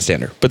space. I can't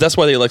stand her. But that's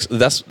why the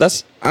election.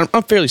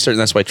 I'm fairly certain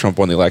that's why Trump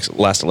won the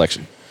last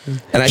election.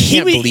 And I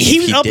can't believe he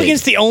was up did.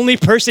 against the only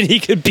person he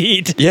could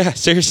beat. Yeah,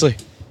 seriously.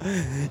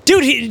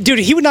 Dude,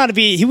 he would not have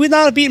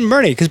beaten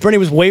Bernie because Bernie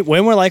was way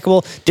more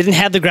likable. Didn't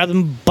have to grab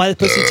them by the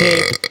pussy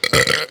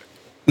tape.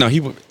 No, he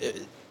would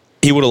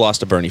have lost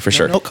to Bernie for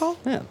sure. No call?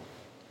 Yeah.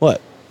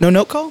 What? No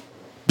note call?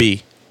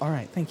 B. All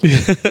right, thank you.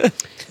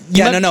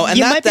 Yeah, might- no, and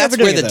you might be that's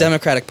overdoing where it, the though.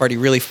 Democratic Party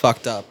really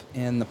fucked up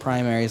in the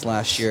primaries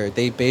last year.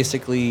 They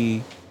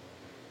basically,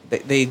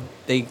 they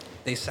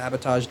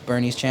sabotaged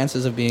Bernie's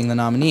chances of being the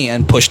nominee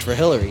and pushed for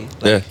Hillary.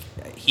 Like,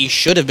 he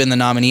should have been the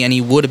nominee, and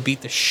he would have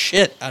beat the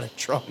shit out of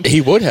Trump.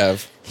 He would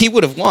have. He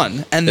would have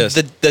won, and Yes.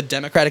 the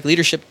Democratic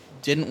leadership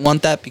didn't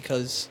want that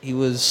because he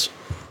was.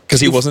 Because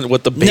he wasn't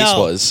what the base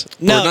was.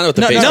 No. Or not what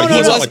the No, base no, was. no,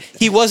 He no. wasn't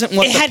He wasn't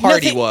what the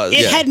party nothing, was.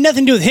 It Yeah. had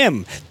nothing to do with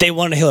him. They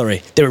wanted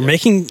Hillary. They were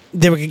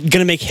going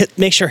to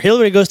make sure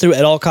Hillary goes through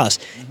at all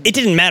costs. It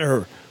didn't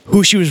matter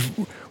who she was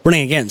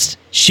running against.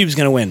 She was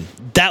going to win.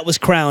 That was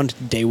crowned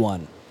day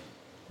one.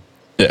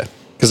 Yeah,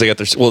 because they got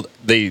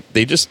their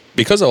they just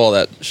because of all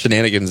that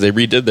shenanigans, they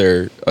redid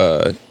their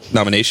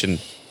nomination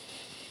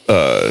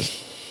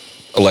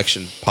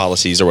election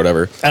policies or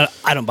whatever.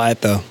 I don't buy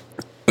it though.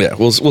 Yeah,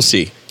 we'll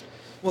see.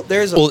 Well,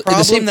 there's a Well, in the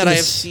problem same- that in I the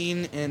have s-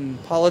 seen in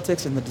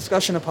politics, in the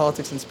discussion of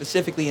politics, and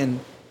specifically in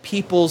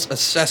people's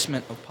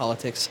assessment of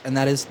politics, and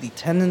that is the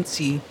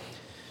tendency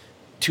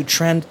to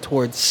trend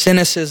towards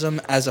cynicism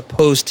as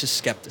opposed to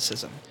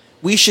skepticism.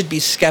 We should be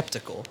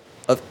skeptical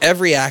of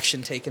every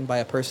action taken by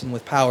a person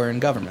with power in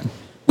government.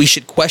 We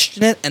should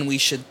question it and we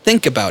should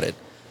think about it,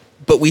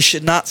 but we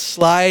should not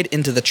slide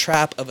into the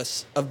trap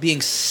of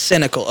being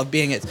cynical, of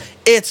being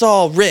it's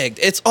all rigged,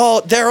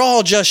 they're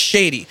all just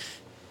shady.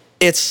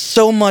 It's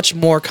so much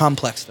more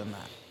complex than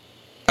that.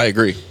 I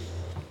agree.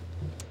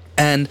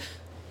 And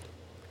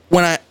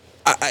when I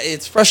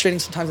it's frustrating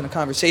sometimes in a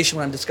conversation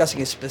when I'm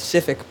discussing a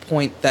specific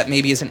point that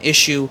maybe is an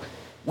issue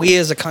we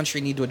as a country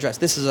need to address.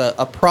 This is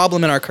a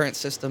problem in our current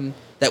system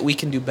that we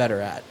can do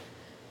better at.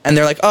 And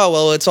they're like, oh,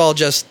 well, it's all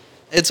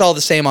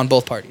the same on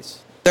both parties.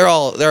 They're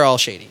all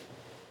shady.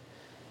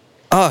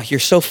 Oh, you're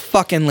so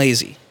fucking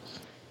lazy.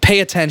 Pay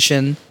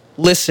attention,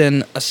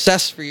 listen,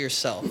 assess for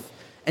yourself.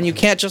 And you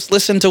can't just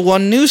listen to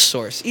one news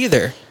source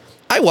either.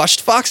 I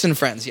watched Fox and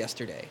Friends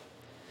yesterday.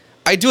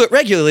 I do it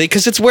regularly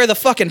because it's where the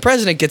fucking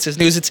president gets his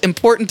news. It's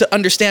important to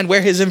understand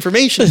where his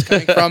information is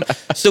coming from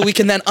so we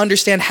can then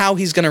understand how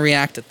he's going to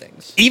react to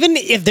things. Even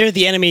if they're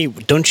the enemy,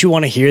 don't you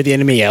want to hear the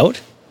enemy out?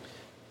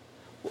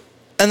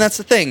 And that's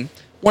the thing.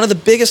 One of the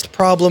biggest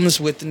problems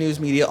with the news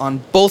media on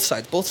both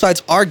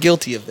sides are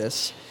guilty of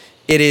this.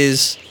 It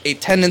is a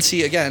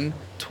tendency, again,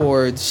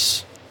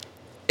 towards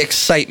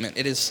excitement.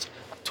 It is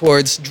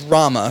towards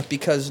drama,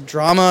 because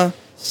drama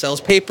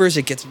sells papers,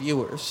 it gets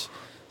viewers.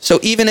 So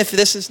even if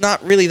this is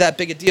not really that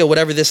big a deal,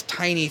 whatever this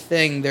tiny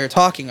thing they're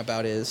talking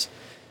about is,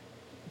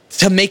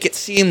 to make it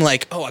seem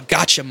like, oh, a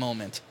gotcha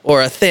moment,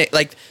 or a thing,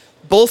 like,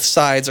 both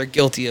sides are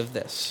guilty of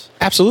this.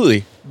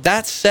 Absolutely.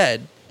 That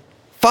said,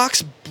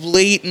 Fox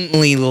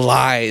blatantly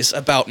lies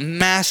about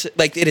massive,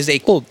 like, it is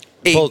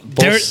Both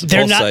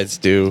They're not- sides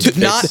do.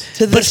 not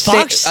to the But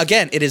Fox-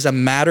 again, it is a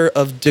matter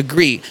of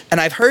degree.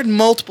 And I've heard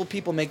multiple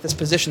people make this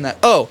position that,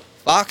 oh,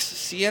 Fox,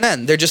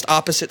 CNN, they're just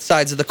opposite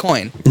sides of the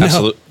coin.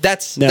 Absolutely.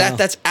 That's No.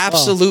 that's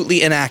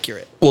absolutely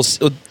inaccurate. Well,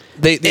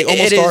 they It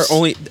almost is- are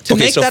only to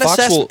make that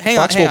assessment- hang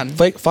on.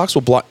 Fox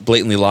will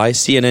blatantly lie.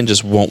 CNN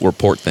just won't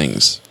report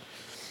things.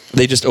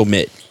 They just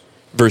omit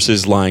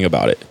versus lying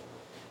about it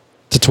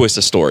to twist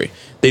a story.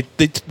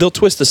 They'll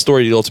twist the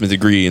story to the ultimate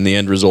degree, and the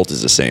end result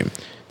is the same.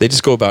 They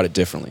just go about it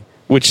differently,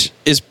 which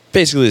is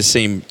basically the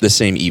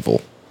same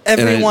evil.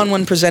 Everyone,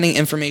 when presenting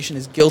information,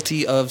 is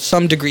guilty of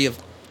some degree of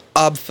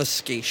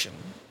obfuscation.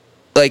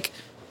 Like,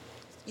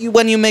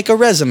 when you make a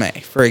resume,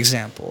 for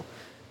example,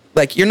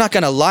 Like, you're not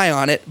going to lie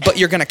on it, but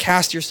you're going to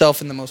cast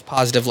yourself in the most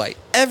positive light.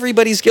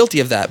 Everybody's guilty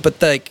of that.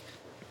 But, like,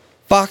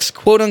 Fox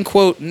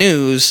quote-unquote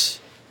news...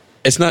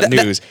 It's not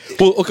news.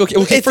 Well, okay.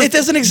 It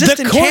doesn't exist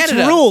in Canada.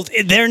 The courts ruled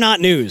they're not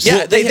news. Yeah,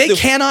 Well, they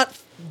cannot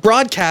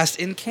broadcast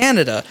in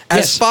Canada as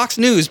Yes. Fox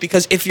News,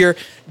 because if you're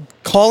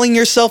calling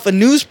yourself a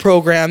news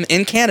program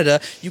in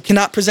Canada, you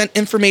cannot present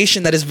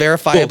information that is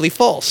verifiably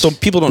false. So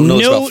people don't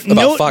know this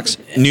about Fox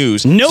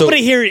News.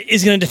 Nobody here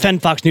is going to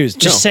defend Fox News.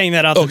 Just saying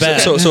that off the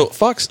bat. So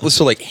Fox,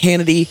 so like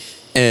Hannity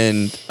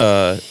and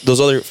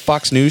those other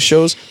Fox News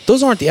shows,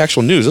 those aren't the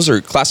actual news. Those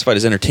are classified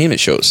as entertainment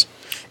shows.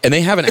 And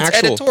they have an it's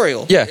actual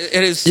editorial. Yeah,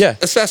 It is yeah.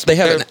 assessment. They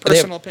have their an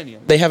personal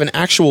opinion. They have an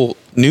actual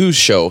news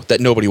show that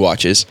nobody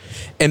watches,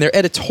 and their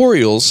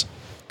editorials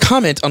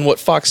comment on what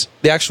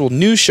the actual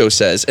news show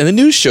says, and the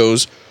news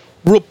shows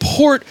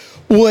report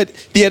what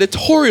the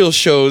editorial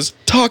shows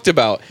talked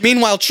about.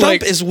 Meanwhile,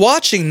 Trump is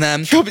watching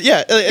them,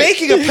 Yeah,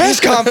 making a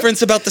press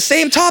conference about the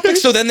same topic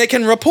so then they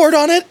can report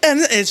on it, and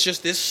it's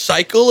just this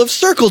cycle of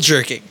circle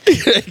jerking.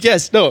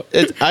 Yes, no,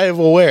 I am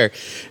aware.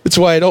 That's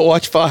why I don't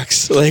watch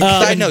Fox. Like,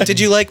 Side note,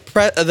 did you like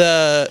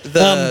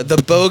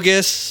the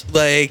bogus,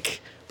 like,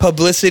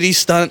 publicity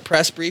stunt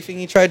press briefing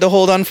he tried to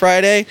hold on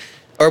Friday?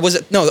 Or was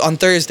it, no, on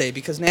Thursday,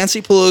 because Nancy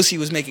Pelosi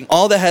was making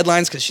all the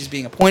headlines because she's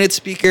being appointed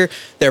speaker.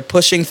 They're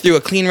pushing through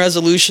a clean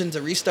resolution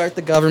to restart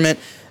the government.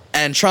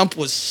 And Trump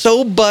was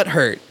so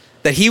butthurt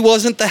that he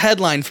wasn't the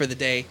headline for the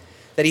day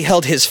that he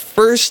held his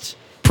first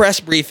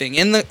press briefing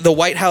in the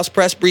White House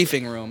press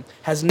briefing room,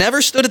 has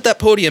never stood at that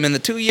podium in the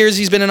 2 years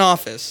he's been in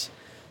office,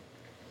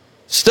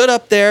 stood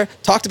up there,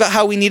 talked about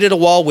how we needed a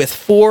wall with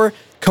 4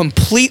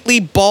 completely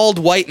bald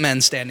white men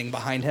standing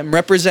behind him,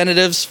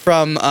 representatives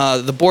from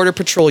the Border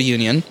Patrol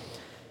Union,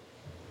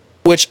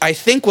 which I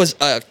think was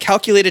a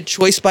calculated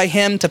choice by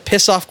him to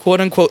piss off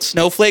quote-unquote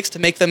snowflakes, to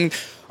make them,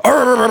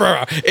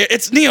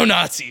 it's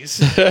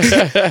neo-Nazis.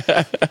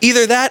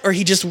 Either that, or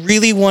he just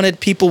really wanted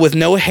people with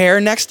no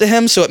hair next to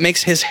him, so it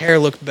makes his hair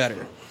look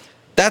better.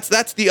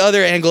 That's the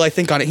other angle I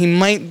think on it. He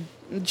might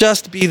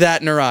just be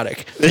that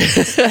neurotic.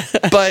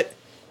 But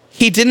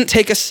he didn't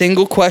take a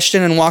single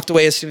question and walked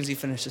away as soon as he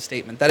finished his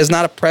statement. That is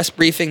not a press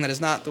briefing. That is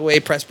not the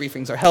way press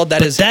briefings are held.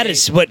 That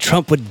is what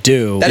Trump would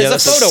do. That is a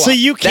photo op. So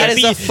you can't That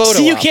is a photo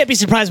so you op. can't be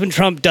surprised when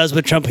Trump does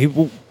what Trump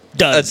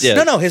does.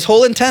 Yeah. No, his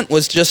whole intent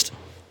was just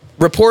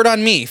report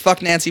on me.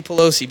 Fuck Nancy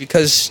Pelosi,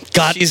 because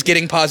she's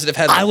getting positive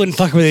headlines. I wouldn't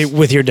fuck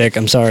with your dick.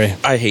 I'm sorry.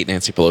 I hate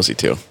Nancy Pelosi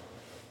too.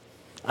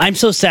 I'm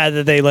so sad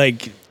that they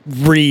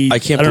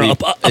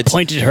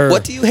appointed her.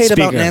 What do you hate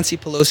about speaker. Nancy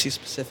Pelosi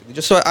specifically?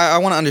 Just so I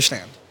want to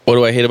understand. What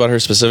do I hate about her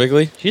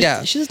specifically? She's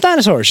a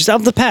dinosaur. She's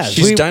of the past.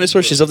 She's a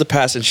dinosaur. She's of the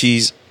past, and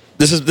this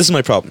is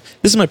my problem.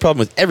 This is my problem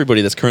with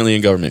everybody that's currently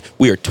in government.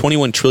 We are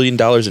 $21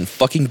 trillion in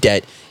fucking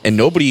debt, and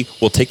nobody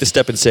will take the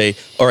step and say,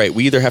 all right,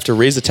 we either have to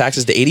raise the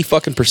taxes to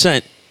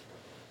 80%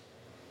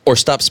 or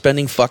stop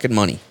spending fucking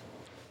money.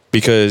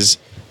 Because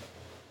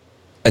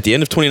at the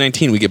end of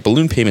 2019, we get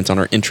balloon payments on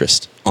our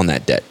interest on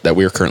that debt that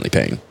we are currently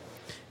paying.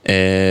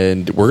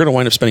 And we're going to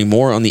wind up spending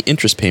more on the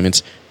interest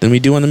payments than we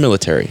do on the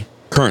military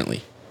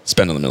currently.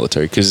 Spend on the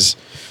military, because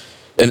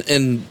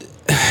and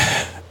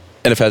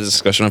I've had this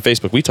discussion on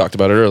Facebook. We talked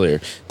about it earlier.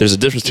 There's a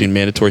difference between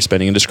mandatory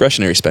spending and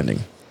discretionary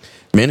spending.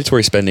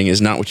 Mandatory spending is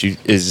not what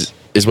is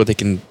what they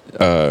can.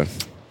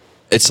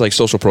 It's like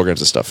social programs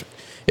and stuff.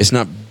 It's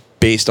not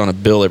based on a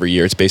bill every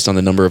year. It's based on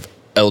the number of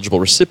eligible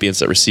recipients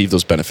that receive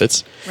those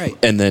benefits. Right.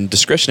 And then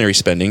discretionary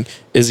spending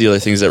is the other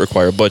things that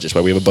require a budget. That's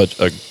why we have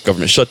a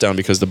government shutdown,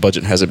 because the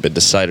budget hasn't been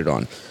decided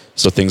on.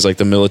 So things like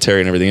the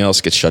military and everything else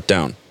get shut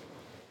down.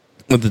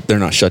 They're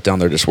not shut down.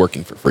 They're just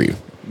working for free.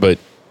 But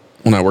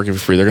when not working for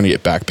free, they're going to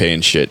get back pay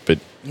and shit. But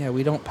yeah,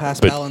 we don't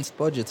pass balanced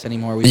budgets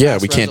anymore. We Yeah,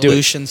 pass we can't do it.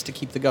 resolutions to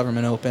keep the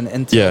government open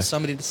until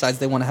somebody decides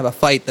they want to have a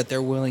fight that they're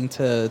willing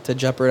to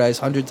jeopardize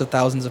hundreds of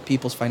thousands of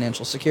people's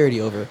financial security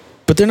over.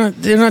 But they're not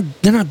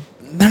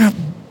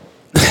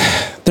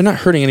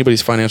hurting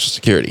anybody's financial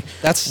security.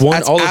 That's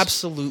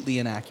absolutely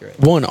inaccurate.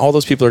 One, all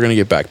those people are going to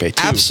get back pay.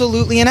 Two,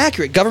 Absolutely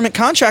inaccurate. Government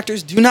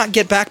contractors do not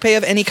get back pay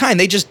of any kind.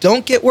 They just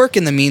don't get work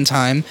in the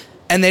meantime,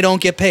 and they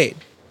don't get paid.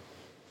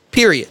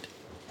 Period.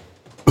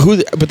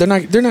 But they're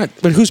not.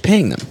 But who's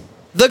paying them?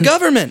 The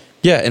government.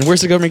 Yeah, and where's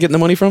the government getting the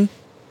money from?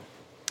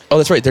 Oh,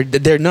 that's right.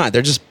 They're not.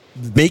 They're just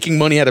making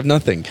money out of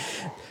nothing.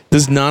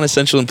 Those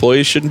non-essential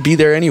employees shouldn't be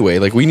there anyway.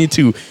 Like,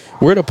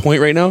 we're at a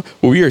point right now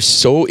where we are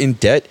so in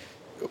debt.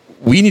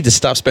 We need to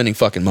stop spending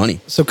fucking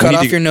money. So cut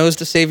off your nose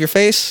to save your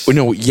face?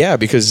 No, yeah,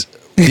 because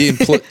the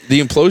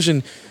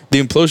implosion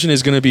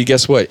is going to be,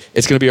 guess what?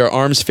 It's going to be our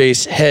arms,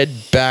 face, head,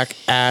 back,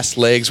 ass,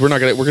 legs. We're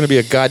going to be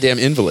a goddamn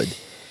invalid.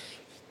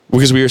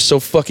 Because we are so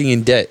fucking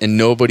in debt and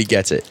nobody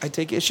gets it. I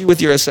take issue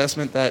with your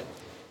assessment that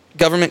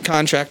government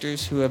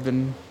contractors who have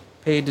been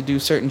paid to do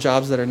certain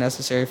jobs that are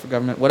necessary for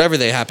government, whatever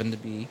they happen to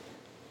be,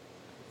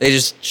 they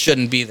just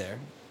shouldn't be there.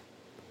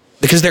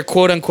 Because they're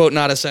quote-unquote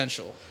not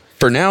essential.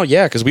 For now,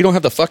 yeah, because we don't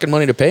have the fucking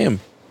money to pay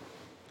them.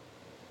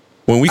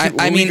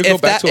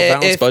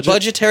 If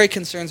budgetary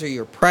concerns are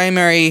your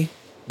primary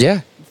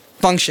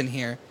function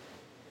here,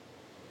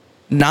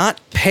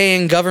 not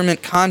paying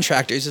government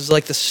contractors is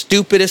like the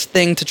stupidest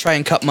thing to try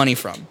and cut money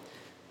from.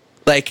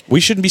 Like, we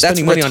shouldn't be that's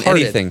spending money on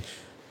retarded. anything.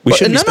 We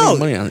shouldn't be spending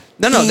money on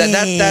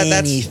that's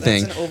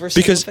anything. an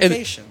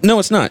oversimplification. No,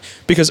 it's not.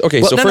 Because,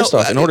 okay, so first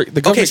off, in order,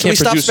 the government so we can't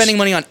stop produce... spending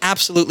money on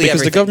absolutely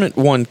because everything. the government,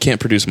 one, can't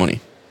produce money,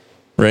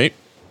 right?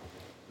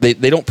 They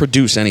don't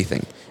produce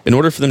anything. In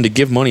order for them to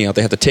give money out,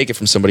 they have to take it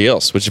from somebody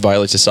else, which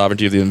violates the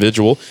sovereignty of the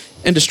individual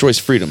and destroys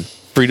freedom.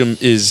 Freedom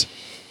is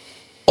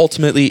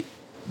ultimately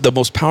the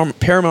most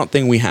paramount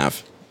thing we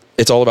have.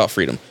 It's all about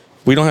freedom.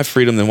 If we don't have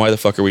freedom, then why the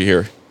fuck are we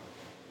here?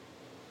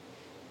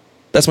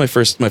 That's my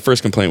first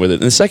complaint with it.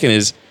 And the second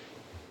is,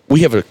 we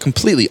have a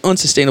completely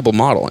unsustainable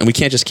model, and we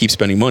can't just keep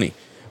spending money.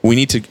 We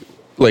need to,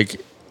 like,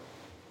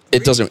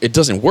 it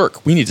doesn't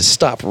work. We need to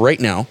stop right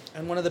now.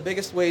 And one of the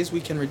biggest ways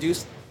we can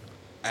reduce,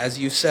 as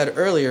you said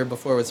earlier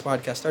before this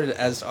podcast started,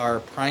 as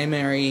our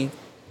primary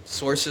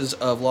sources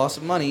of loss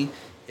of money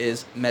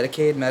is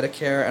Medicaid,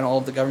 Medicare, and all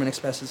of the government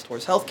expenses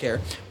towards healthcare.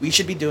 We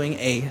should be doing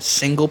a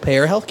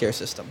single-payer healthcare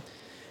system.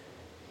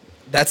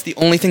 That's the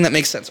only thing that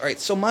makes sense. All right,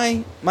 so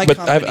my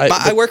company,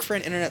 I work for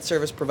an internet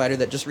service provider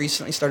that just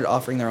recently started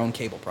offering their own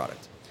cable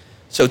product.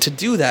 So to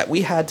do that,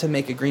 we had to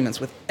make agreements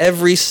with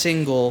every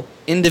single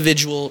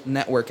individual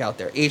network out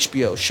there,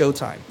 HBO,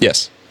 Showtime.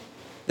 Yes.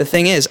 The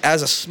thing is,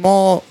 as a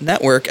small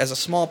network, as a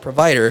small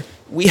provider,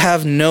 we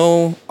have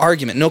no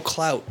argument, no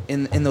clout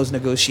in those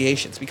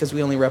negotiations because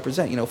we only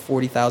represent,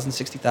 40,000,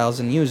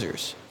 60,000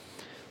 users.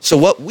 So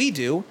what we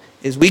do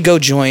is we go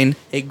join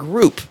a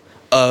group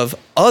of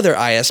other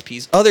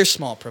ISPs, other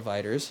small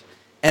providers,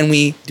 and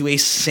we do a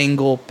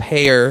single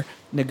payer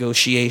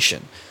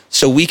negotiation.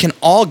 So we can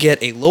all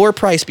get a lower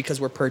price because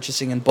we're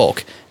purchasing in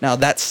bulk. Now,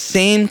 that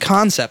same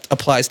concept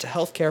applies to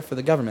healthcare for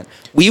the government.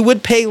 We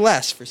would pay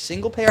less for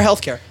single payer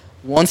healthcare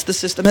once the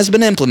system has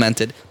been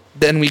implemented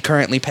than we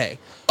currently pay.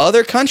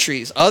 Other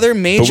countries, other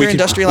major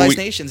industrialized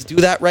nations do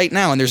that right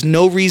now, and there's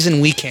no reason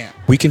we can't.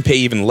 We can pay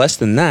even less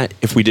than that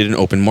if we did an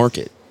open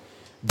market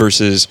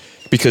versus...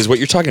 Because what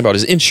you're talking about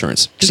is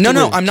insurance.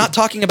 I'm not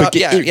talking about...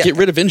 Get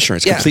rid of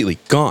insurance completely.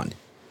 Gone.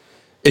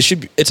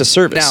 It's a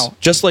service. Now,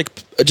 just like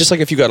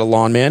if you got a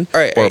lawn man or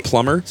a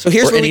plumber. So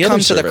here's or where we any come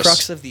other to the service.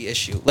 crux of the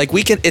issue. Like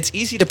it's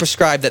easy to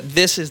prescribe that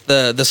this is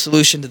the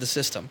solution to the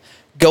system.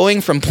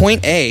 Going from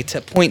point A to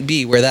point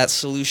B, where that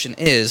solution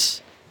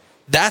is,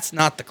 that's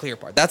not the clear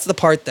part. That's the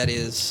part that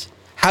is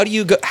how do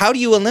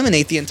you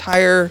eliminate the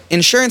entire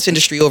insurance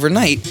industry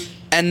overnight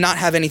and not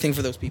have anything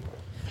for those people?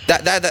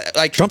 That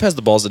like Trump has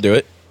the balls to do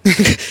it.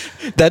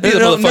 That'd be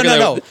no.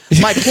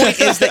 motherfucker. My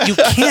point is that you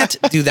can't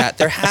do that.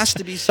 There has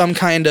to be some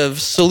kind of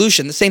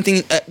solution. The same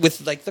thing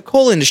with like the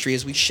coal industry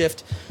as we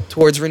shift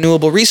towards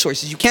renewable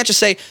resources. You can't just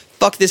say,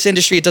 fuck this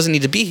industry, it doesn't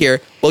need to be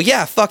here. Well,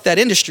 yeah, fuck that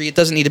industry, it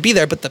doesn't need to be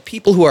there. But the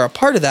people who are a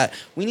part of that,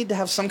 we need to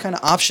have some kind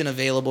of option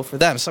available for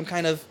them, some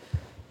kind of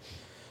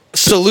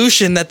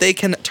solution that they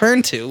can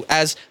turn to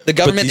as the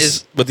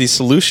government But these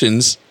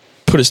solutions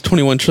put us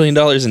 $21 trillion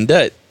in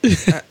debt.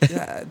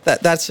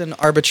 That's an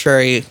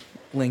arbitrary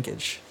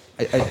linkage.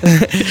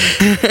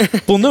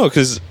 Well, no,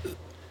 because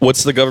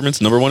what's the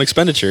government's number one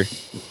expenditure?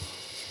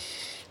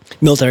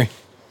 Military.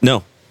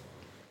 No.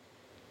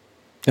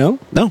 No?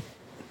 No.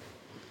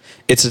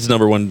 It's its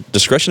number one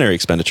discretionary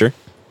expenditure,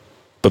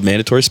 but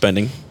mandatory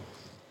spending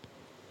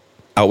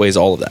outweighs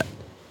all of that.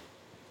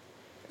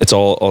 It's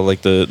all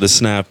like the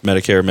SNAP,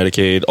 Medicare,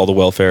 Medicaid, all the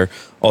welfare,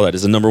 all that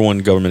is the number one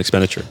government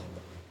expenditure.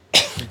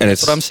 And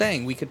That's what I'm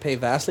saying. We could pay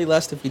vastly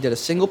less if we did a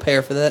single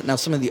payer for that. Now,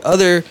 some of the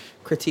other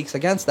critiques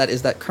against that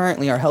is that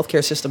currently our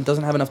healthcare system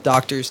doesn't have enough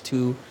doctors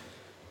to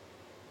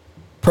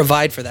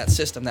provide for that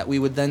system, that we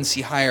would then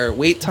see higher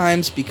wait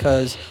times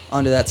because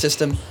under that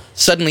system,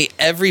 suddenly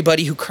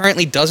everybody who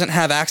currently doesn't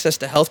have access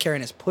to healthcare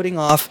and is putting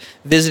off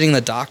visiting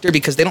the doctor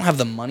because they don't have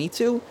the money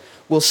to,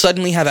 will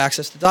suddenly have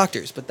access to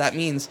doctors. But that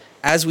means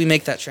as we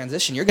make that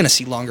transition, you're going to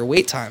see longer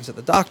wait times at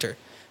the doctor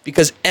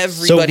because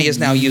everybody is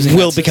now using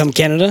will that system. become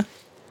Canada?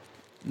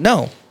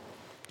 No.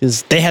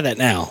 Because they have that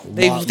now.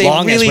 They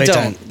really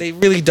don't. They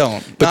really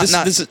don't. But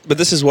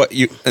this is what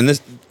you and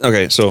this.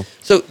 Okay, so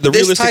the this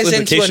realistic ties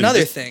into limitation-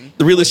 another thing.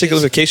 The realistic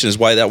limitation is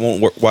why that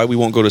won't work. Why we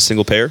won't go to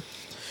single payer,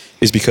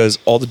 is because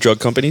all the drug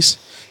companies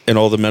and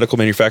all the medical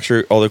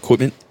all the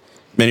equipment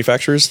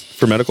manufacturers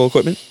for medical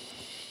equipment,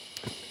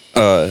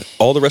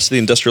 all the rest of the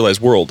industrialized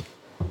world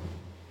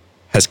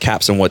has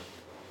caps on what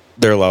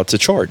they're allowed to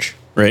charge.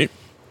 Right?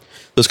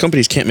 Those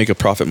companies can't make a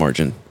profit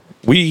margin.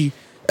 We,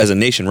 as a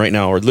nation right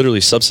now, are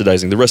literally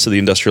subsidizing the rest of the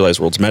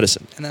industrialized world's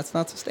medicine. And that's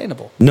not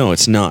sustainable. No,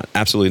 it's not.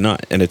 Absolutely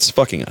not. And it's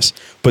fucking us.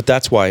 But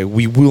that's why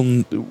we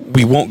won't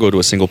go to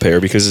a single payer,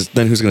 because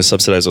then who's going to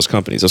subsidize those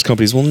companies? Those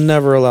companies will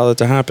never allow that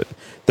to happen.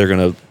 They're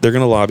going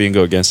to lobby and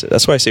go against it.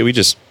 That's why I say we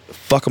just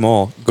fuck them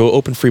all, go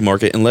open free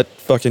market, and let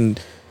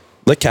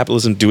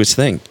capitalism do its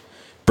thing.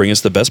 Bring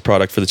us the best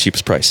product for the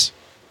cheapest price.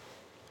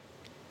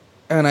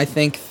 And I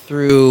think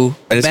through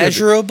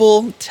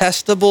measurable,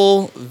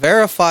 testable,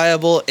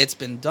 verifiable, it's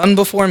been done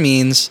before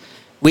means,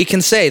 we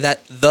can say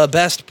that the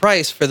best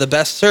price for the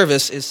best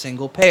service is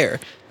single payer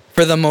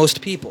for the most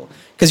people.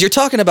 Because you're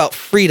talking about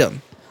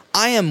freedom.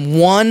 I am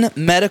one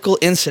medical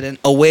incident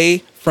away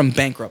from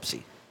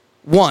bankruptcy.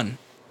 One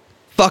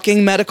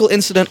fucking medical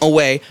incident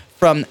away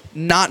from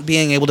not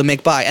being able to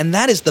make by. And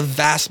that is the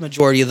vast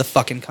majority of the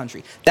fucking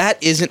country.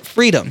 That isn't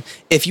freedom.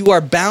 If you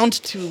are bound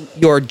to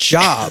your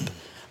job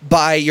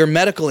by your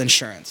medical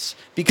insurance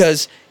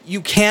because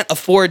you can't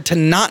afford to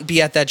not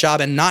be at that job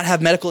and not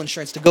have medical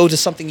insurance to go to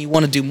something you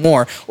want to do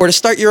more, or to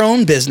start your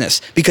own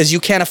business because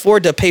you can't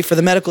afford to pay for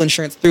the medical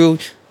insurance through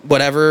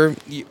whatever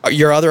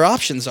your other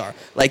options are.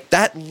 Like,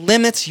 that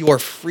limits your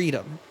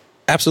freedom.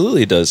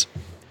 Absolutely it does.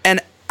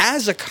 And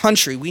as a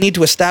country, we need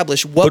to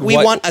establish what we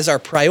want as our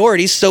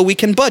priorities so we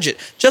can budget.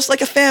 Just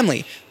like a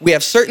family, we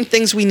have certain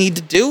things we need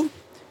to do.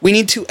 We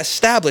need to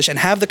establish and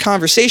have the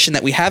conversation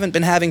that we haven't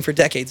been having for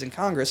decades in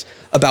Congress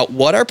about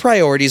what our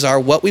priorities are,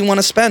 what we want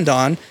to spend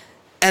on,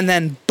 and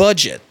then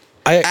budget.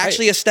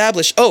 Actually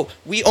establish,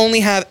 we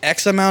only have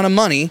X amount of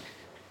money.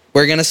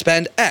 We're going to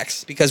spend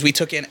X because we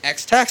took in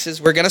X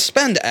taxes. We're going to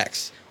spend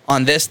X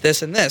on this,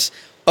 this, and this.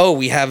 Oh,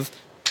 we have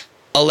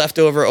a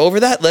leftover over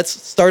that. Let's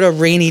start a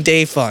rainy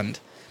day fund.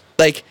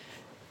 Like,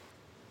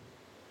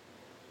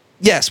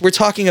 yes, we're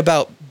talking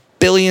about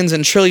billions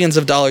and trillions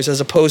of dollars as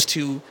opposed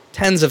to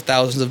tens of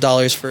thousands of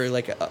dollars for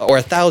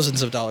or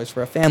thousands of dollars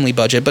for a family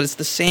budget, but it's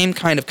the same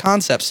kind of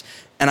concepts.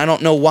 And I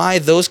don't know why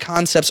those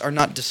concepts are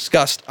not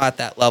discussed at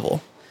that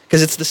level,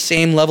 because it's the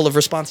same level of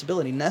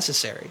responsibility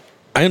necessary.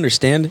 I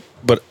understand,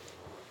 but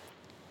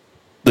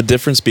the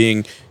difference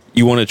being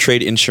you want to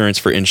trade insurance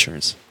for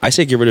insurance. I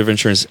say get rid of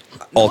insurance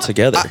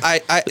altogether.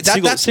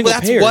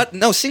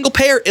 Single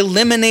payer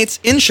eliminates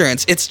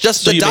insurance. It's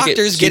just the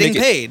doctors getting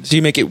paid. So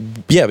you make it,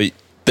 but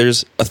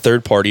there's a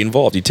third party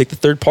involved. You take the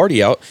third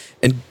party out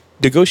and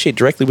negotiate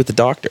directly with the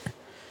doctor.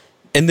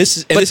 And this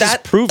is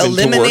proven to work.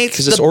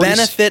 Eliminates the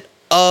benefit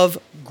of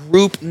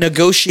group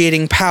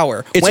negotiating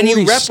power.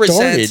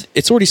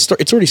 It's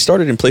already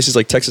started in places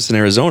like Texas and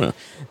Arizona.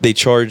 They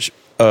charge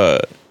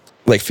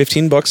like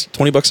 $15,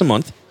 $20 a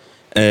month.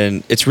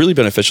 And it's really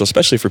beneficial,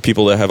 especially for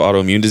people that have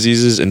autoimmune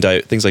diseases and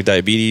things like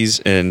diabetes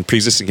and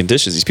pre-existing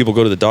conditions. These people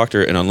go to the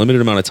doctor an unlimited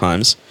amount of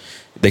times.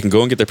 They can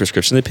go and get their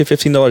prescription. They pay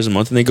 $15 a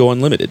month and they go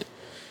unlimited.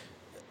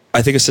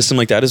 I think a system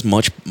like that is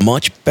much,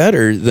 much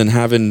better than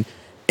having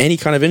any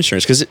kind of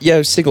insurance.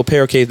 Because, single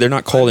payer, okay, they're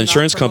not called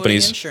insurance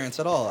companies. Insurance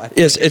at all. I think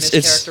yes,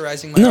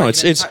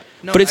 it's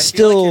but it's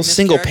still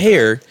single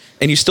payer,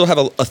 and you still have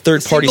a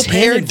third party's hand involved. Single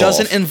payer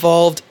doesn't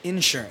involve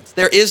insurance.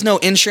 There is no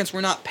insurance.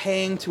 We're not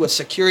paying to a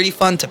security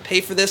fund to pay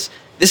for this.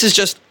 This is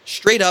just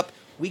straight up.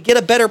 We get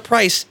a better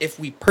price if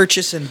we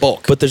purchase in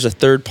bulk. But there's a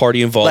third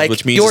party involved,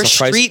 which means your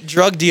street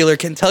drug dealer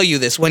can tell you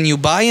this. When you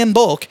buy in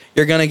bulk,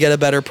 you're going to get a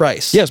better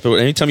price. Yes, but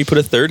anytime you put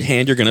a third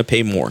hand, you're going to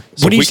pay more.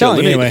 So what are you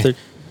selling anyway?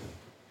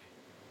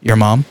 Your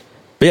mom?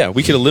 But yeah,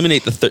 we could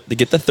eliminate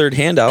get the third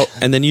hand out,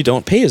 and then you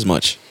don't pay as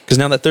much. Because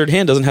now that third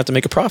hand doesn't have to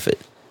make a profit.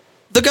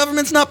 The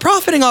government's not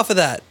profiting off of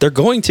that. They're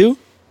going to.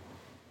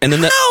 And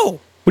then how? What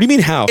do you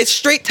mean how? It's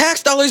straight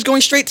tax dollars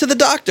going straight to the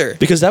doctor.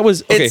 Because that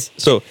was It's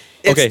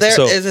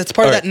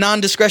part of that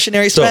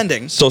non-discretionary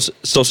spending. So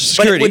Social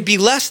Security. But it would be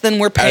less than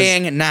we're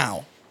paying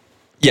now.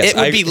 Yes, it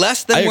would be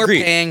less than we're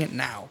paying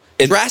now.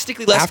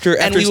 Drastically less,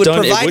 and we would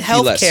provide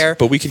health care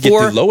but we could get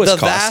the lowest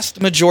cost.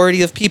 Vast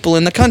majority of people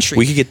in the country.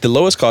 We could get the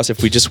lowest cost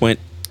if we just went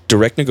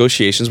direct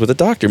negotiations with a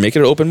doctor. Make it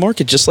an open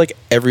market, just like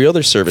every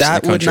other service in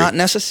the country. That would not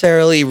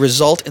necessarily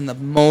result in the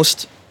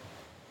most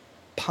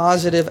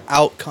positive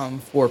outcome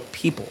for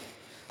people.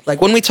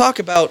 Like, when we talk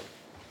about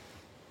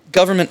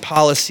government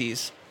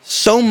policies,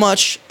 so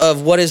much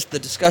of what is the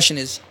discussion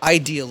is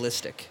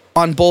idealistic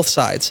on both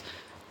sides.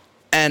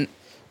 And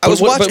I was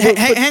watching.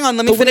 Hang on,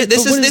 let me finish.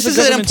 This is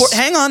an important.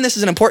 Hang on, this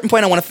is an important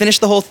point. I want to finish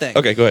the whole thing.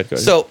 Okay, go ahead.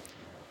 So,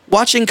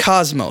 watching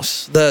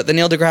Cosmos, the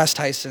Neil deGrasse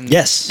Tyson,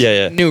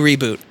 new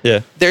reboot.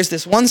 Yeah. There's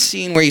this one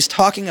scene where he's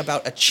talking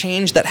about a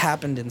change that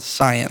happened in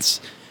science,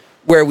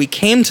 where we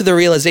came to the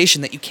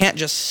realization that you can't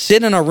just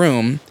sit in a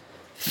room,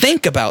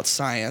 think about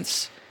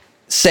science,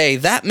 say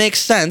that makes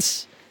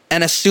sense,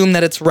 and assume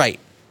that it's right.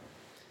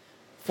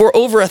 For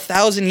over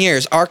 1,000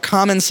 years, our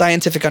common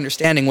scientific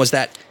understanding was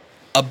that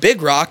a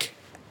big rock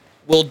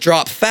will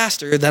drop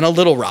faster than a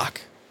little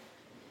rock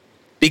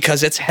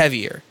because it's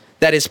heavier.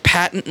 That is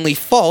patently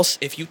false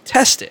if you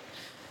test it.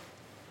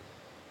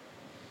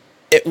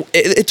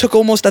 It took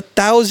almost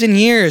 1,000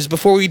 years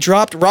before we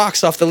dropped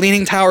rocks off the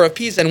Leaning Tower of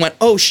Pisa and went,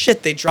 oh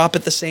shit, they drop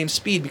at the same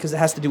speed because it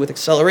has to do with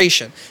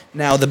acceleration.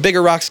 Now, the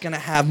bigger rock's going to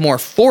have more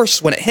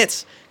force when it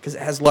hits because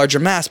it has larger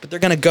mass, but they're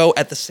going to go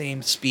at the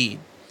same speed.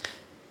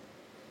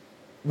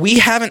 We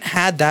haven't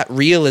had that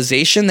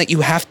realization that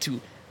you have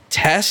to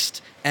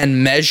test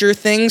and measure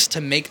things to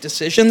make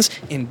decisions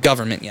in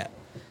government yet.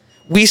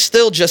 We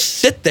still just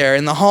sit there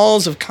in the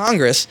halls of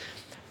Congress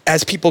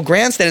as people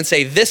grandstand and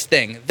say, this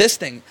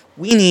thing.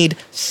 We need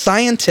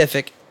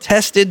scientific,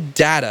 tested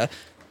data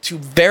to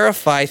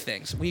verify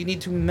things. We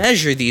need to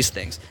measure these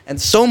things.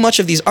 And so much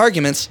of these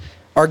arguments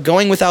are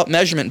going without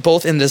measurement,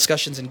 both in the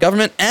discussions in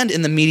government and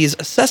in the media's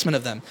assessment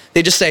of them.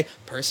 They just say,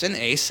 person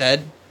A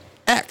said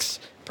X.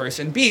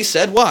 Person B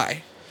said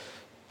Y.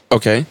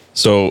 Okay,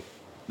 so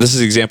this is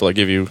the example I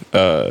give you.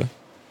 How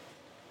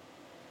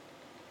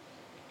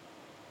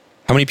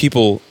many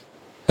people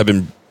have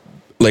been,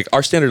 like,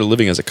 our standard of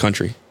living as a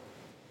country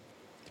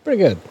It's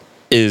pretty good.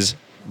 is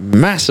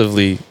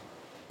massively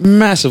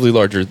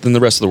larger than the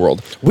rest of the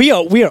world. We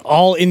are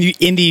all in the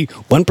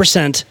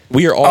 1%.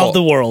 We are all of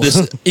the world.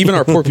 Even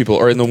our poor people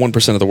are in the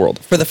 1% of the world.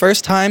 For the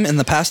first time in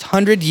the past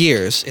 100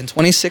 years, in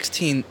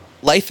 2016,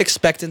 life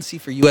expectancy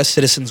for U.S.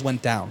 citizens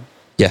went down.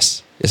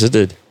 Yes, it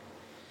did.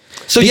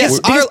 So yes,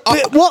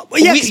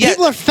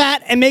 People are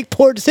fat and make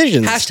poor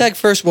decisions. Hashtag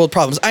first world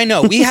problems. I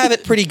know we have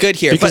it pretty good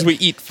here Because but, we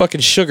eat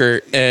fucking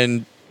sugar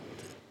and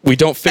we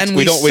don't fix. and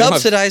we don't have-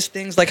 subsidize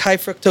things like high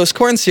fructose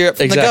corn syrup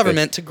from the Exactly.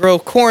 government to grow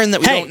corn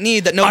that we Hey, don't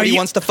need that nobody are you-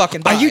 wants to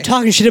fucking buy. Are you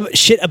talking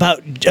shit about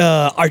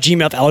our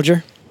GMF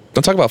Alger?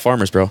 Don't talk about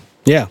farmers, bro.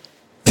 Yeah.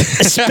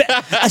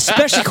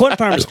 Especially corn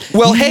farmers.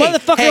 Well, hey,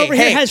 motherfucker hey, over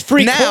hey, here has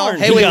free now, corn.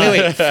 Hey,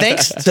 wait.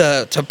 Thanks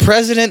to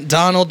President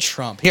Donald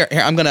Trump. Here,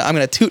 I'm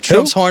gonna toot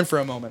Trump's horn for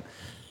a moment.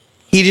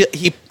 He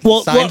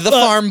signed the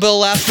Farm Bill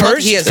last month.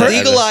 He has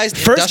legalized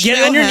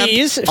get on your hemp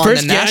knees. on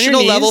First, the get on your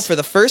national level knees. for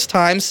the first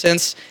time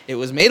since it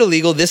was made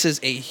illegal. This is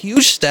a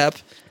huge step.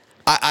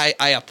 I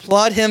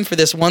applaud him for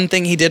this one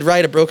thing he did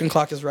right. A broken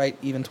clock is right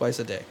even twice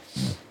a day.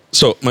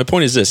 So my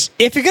point is this: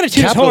 If you're gonna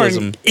toot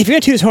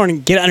his horn,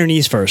 get on your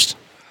knees first.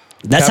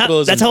 That's how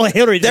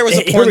Hillary. There was a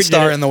Hillary porn did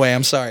star it. in the way.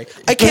 I'm sorry.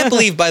 I can't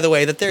believe, by the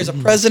way, that there's a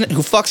president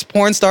who fucks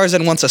porn stars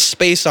and wants a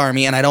space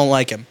army, and I don't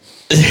like him.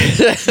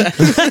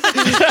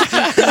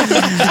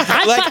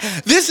 Like,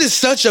 this is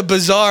such a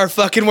bizarre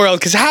fucking world.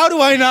 Because how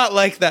do I not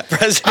like that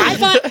president?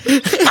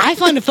 I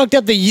find it fucked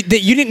up that you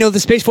didn't know the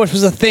Space Force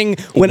was a thing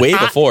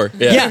before.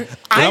 Yeah. When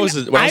I I'm- was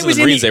in I the was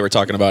in Marines, the- they were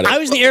talking about it. I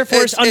was in the Air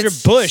Force under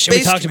It's Bush, and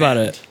we Space talked about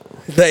it.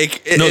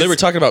 Like, no, they were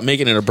talking about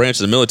making it a branch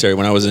of the military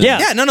when I was in. Yeah.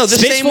 Yeah, no, the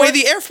Space same way Force-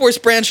 the Air Force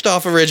branched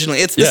off originally.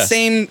 It's the Yeah.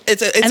 same.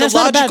 It's And a that's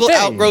not a bad logical thing.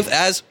 outgrowth.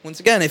 As once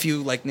again, if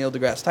you like Neil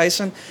deGrasse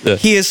Tyson, Yeah.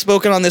 he has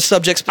spoken on this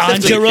subject On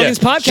specifically. Joe Rogan's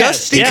podcast.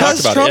 Just Yeah. because Talked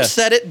about it, Trump yeah.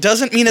 said it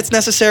doesn't mean it's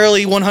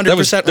necessarily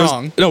 100%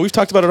 wrong. No, we've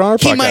talked about it on our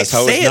podcast. He might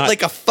how it's say it not-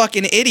 like a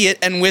fucking idiot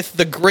and with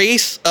the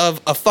grace of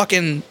a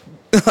fucking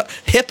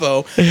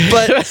hippo,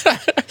 but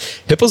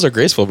hippos are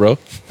graceful, bro.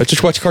 I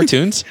just watch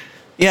cartoons.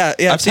 yeah.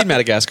 I've seen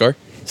Madagascar.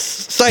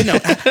 Side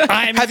note: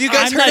 have you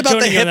guys I'm heard not about the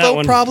joining you on that hippo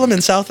one. problem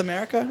in South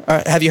America?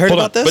 Have you heard Hold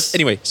about on. this? But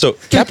anyway, so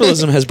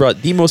capitalism has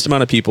brought the most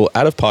amount of people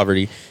out of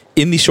poverty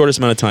in the shortest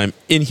amount of time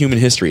in human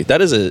history.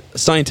 That is a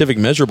scientific,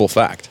 measurable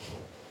fact.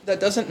 That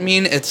doesn't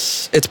mean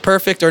it's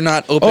perfect or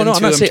not open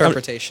to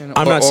interpretation.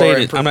 I'm not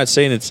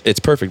saying it's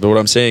perfect, but what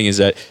I'm saying is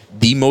that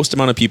the most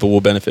amount of people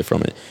will benefit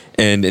from it.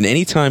 And in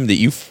any time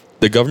that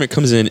the government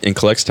comes in and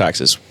collects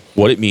taxes,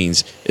 what it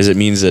means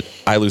that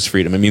I lose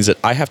freedom. It means that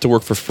I have to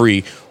work for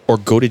free or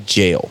go to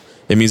jail.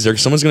 It means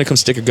someone's going to come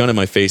stick a gun in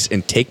my face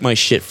and take my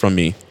shit from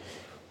me.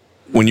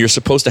 When you're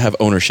supposed to have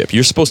ownership,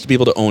 you're supposed to be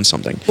able to own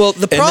something. Well,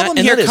 the problem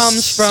here that is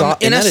comes from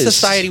in a that is-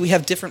 society we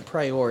have different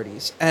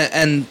priorities,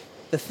 and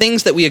the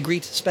things that we agree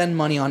to spend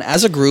money on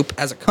as a group,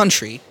 as a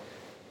country,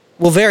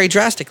 will vary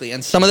drastically.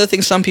 And some of the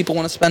things some people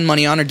want to spend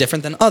money on are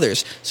different than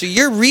others. So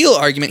your real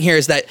argument here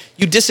is that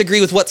you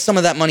disagree with what some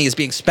of that money is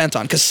being spent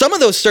on, because some of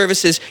those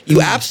services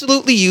you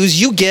absolutely use,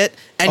 you get,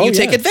 and you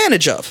take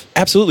advantage of.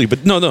 Absolutely,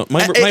 but no.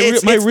 My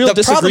real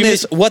the problem disagreement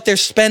is what they're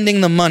spending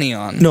the money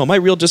on. No, my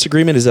real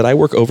disagreement is that I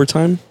work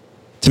overtime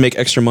to make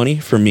extra money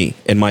for me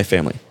and my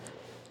family,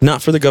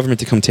 not for the government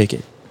to come take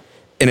it.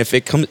 And if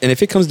it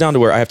comes down to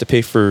where I have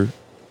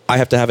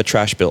to have a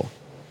trash bill,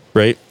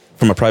 right,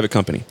 from a private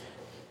company,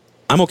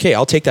 I'm okay.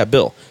 I'll take that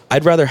bill.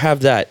 I'd rather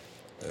have that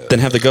than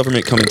have the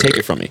government come and take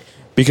it from me,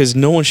 because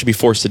no one should be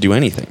forced to do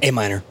anything. A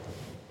minor.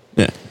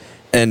 Yeah.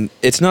 And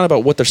it's not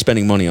about what they're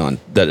spending money on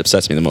that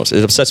upsets me the most.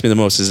 It upsets me the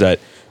most is that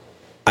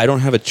I don't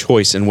have a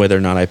choice in whether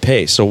or not I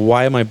pay. So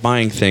why am I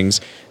buying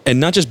things, and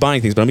not just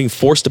buying things, but I'm being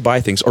forced to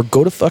buy things or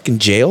go to fucking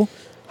jail?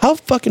 How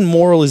fucking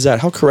moral is that?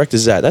 How correct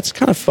is that? That's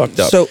kind of fucked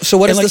up. So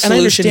what is And, the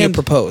solution you understand-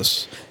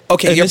 propose?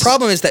 Okay, And your this-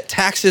 problem is that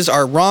taxes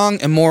are wrong,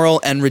 immoral,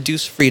 and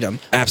reduce freedom.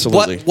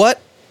 Absolutely. What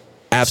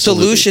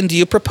Absolutely. solution do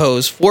you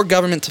propose for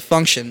government to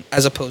function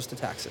as opposed to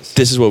taxes?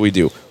 This is what we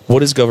do.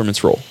 What is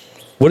government's role?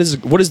 What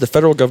is the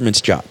federal government's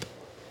job?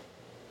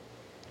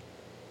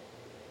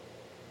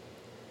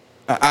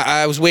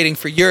 I was waiting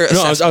for your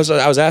No,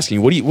 assessment. I was asking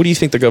you. What do you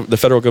think the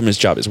federal government's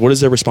job is? What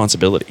is their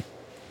responsibility?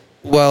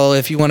 Well,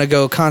 if you want to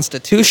go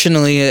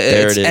constitutionally,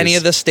 it's it any is.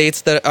 of the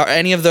states that are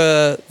any of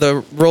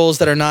the roles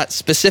that are not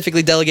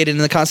specifically delegated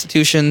in the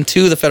Constitution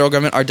to the federal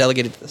government are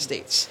delegated to the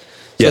states.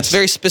 So Yes. it's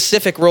very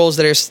specific roles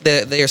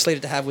that they are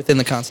slated to have within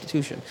the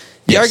Constitution.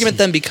 The Yes. argument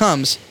then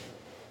becomes,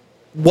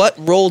 what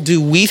role do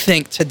we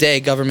think today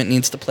government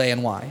needs to play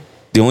and why?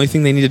 The only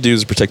thing they need to do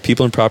is protect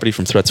people and property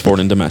from threats, foreign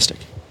and domestic.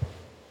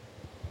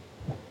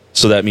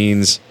 So that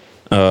means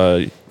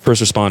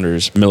first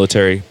responders,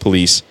 military,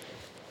 police,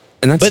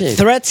 and that's But it.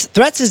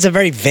 threats is a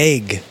very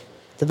vague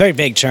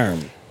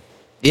term.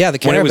 Yeah, the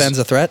When it was- caravan's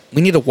a threat.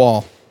 We need a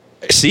wall.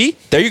 See?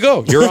 There you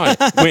go. You're on.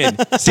 Win.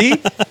 See?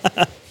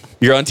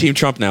 You're on Team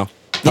Trump now.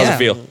 How's Yeah. it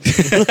feel?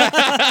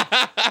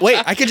 Wait,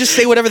 I could just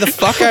say whatever the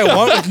fuck I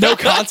want with no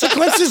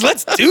consequences?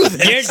 Let's do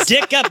this. Your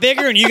dick got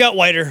bigger and you got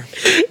whiter.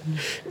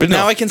 But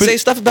Now I can say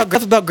stuff about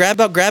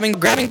grabbing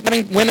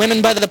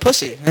women by the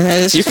pussy.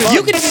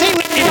 You can say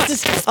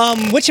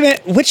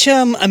which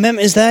amendment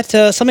is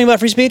that? Something about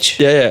free speech?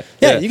 Yeah.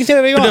 You can say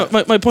whatever you But want.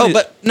 no, my point is,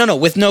 but no,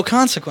 with no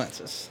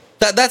consequences.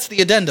 That's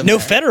the addendum. No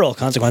there. federal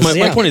consequences.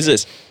 my point is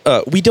this: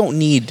 we don't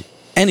need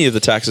any of the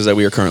taxes that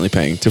we are currently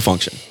paying to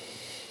function.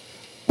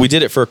 We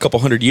did it for a couple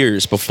hundred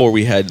years before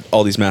we had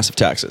all these massive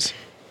taxes.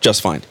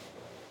 Just fine.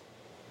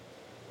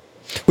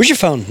 Where's your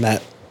phone,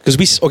 Matt?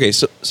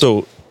 Because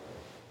so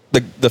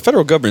the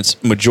federal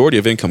government's majority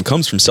of income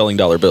comes from selling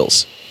dollar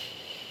bills.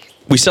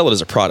 We sell it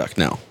as a product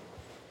now.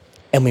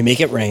 And we make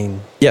it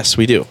rain. Yes,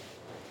 we do.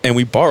 And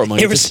we borrow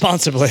money.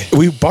 Irresponsibly.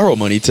 We borrow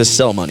money to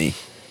sell money.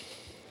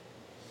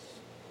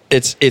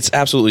 It's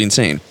absolutely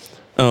insane.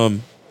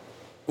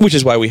 Which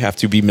is why we have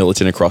to be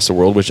militant across the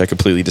world, which I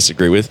completely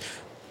disagree with.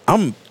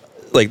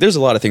 There's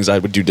a lot of things I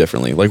would do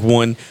differently. Like,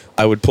 one,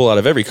 I would pull out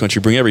of every country,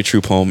 bring every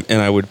troop home,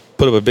 and I would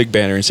put up a big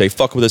banner and say,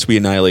 "Fuck with us, we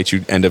annihilate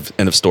you." End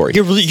of story.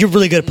 You're really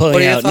good at What pulling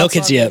are your out. No thoughts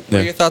kids on- yet.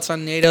 What are your thoughts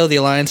on NATO, the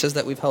alliances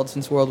that we've held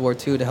since World War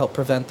II to help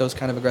prevent those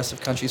kind of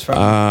aggressive countries from?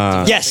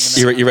 Yes.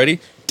 You ready?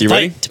 You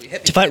ready?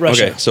 To fight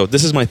Russia. Okay, so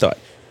this is my thought.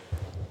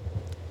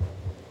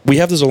 We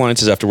have those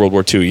alliances after World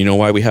War II. You know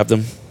why we have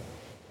them?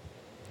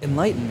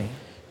 Enlighten me.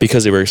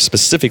 Because they were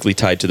specifically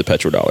tied to the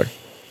petrodollar.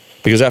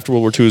 Because after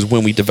World War II is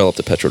when we developed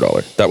the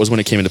petrodollar. That was when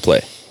it came into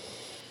play.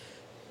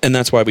 And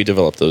that's why we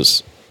developed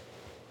those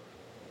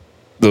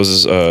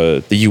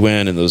the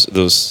UN and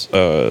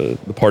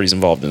the parties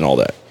involved in all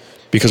that.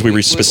 Because we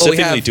were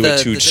specifically doing it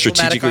to the diplomatic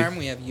strategically. arm,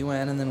 we have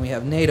UN, and then we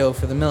have NATO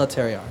for the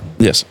military arm.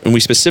 Yes, and we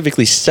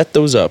specifically set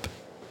those up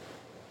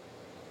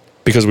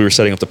because we were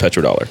setting up the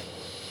petrodollar.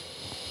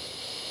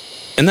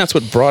 And that's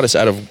what brought us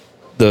out of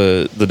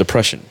the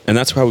Depression. And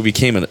that's how we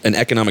became an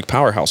economic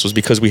powerhouse, was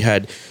because we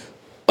had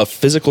a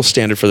physical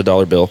standard for the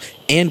dollar bill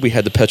and we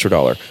had the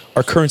petrodollar.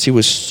 Our currency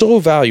was so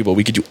valuable,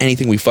 we could do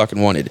anything we fucking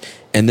wanted.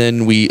 And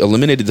then we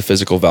eliminated the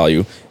physical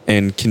value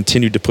and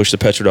continued to push the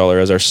petrodollar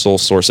as our sole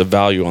source of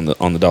value on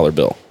the dollar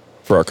bill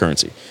for our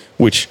currency,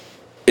 which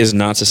is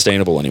not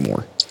sustainable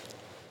anymore.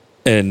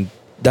 And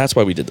that's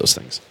why we did those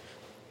things.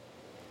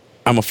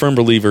 I'm a firm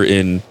believer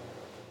in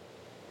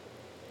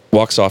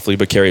walk softly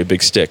but carry a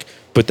big stick,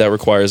 but that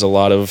requires a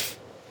lot of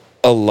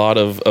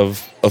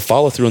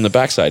follow through on the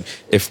backside.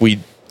 If we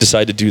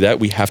decide to do that,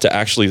 we have to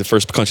actually, the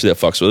first country that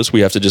fucks with us,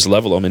 we have to just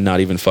level them and not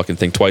even fucking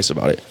think twice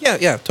about it.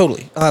 Yeah,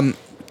 totally.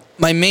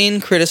 My main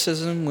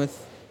criticism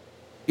with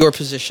your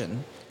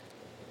position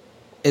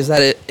is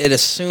that it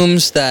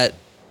assumes that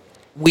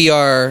we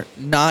are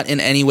not in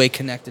any way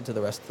connected to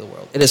the rest of the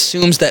world. It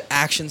assumes that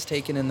actions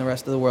taken in the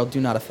rest of the world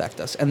do not affect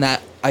us, and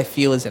that, I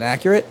feel, is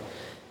inaccurate.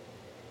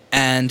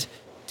 And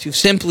to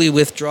simply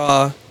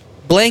withdraw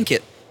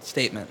blanket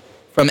statement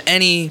from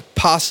any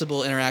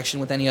possible interaction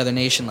with any other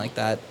nation like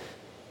that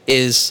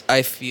is,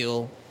 I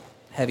feel,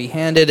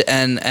 heavy-handed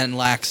and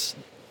lacks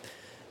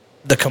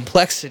the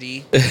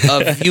complexity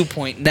of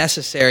viewpoint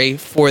necessary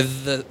for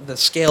the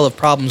scale of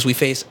problems we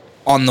face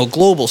on the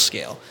global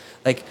scale.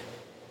 Like,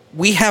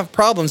 we have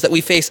problems that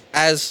we face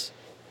as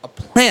a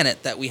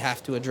planet that we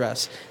have to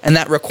address, and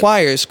that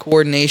requires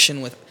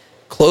coordination with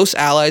close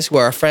allies who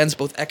are our friends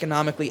both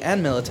economically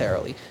and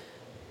militarily.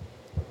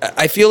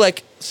 I feel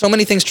like so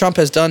many things Trump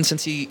has done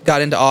since he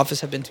got into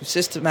office have been to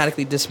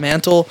systematically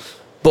dismantle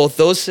both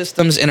those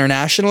systems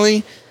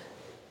internationally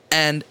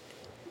and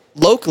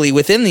locally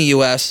within the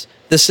U.S.,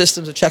 the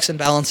systems of checks and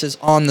balances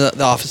on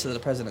the office of the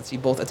presidency,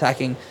 both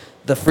attacking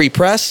the free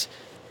press,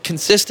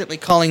 consistently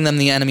calling them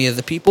the enemy of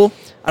the people.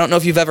 I don't know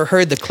if you've ever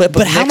heard the clip of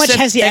Nixon. But how much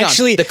has he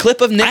actually... The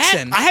clip of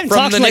Nixon. I haven't from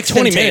talked the in like Nixon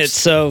 20 tapes. minutes,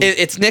 so...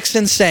 It's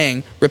Nixon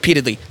saying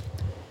repeatedly,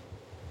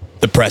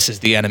 the press is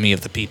the enemy of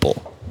the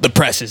people. The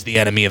press is the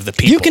enemy of the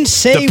people. You can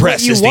say the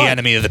press what you is want. the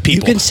enemy of the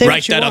people. You can say Write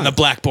what you that on want. the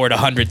blackboard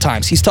 100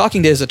 times. He's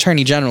talking to his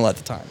attorney general at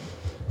the time.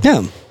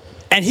 Yeah.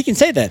 And he can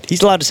say that.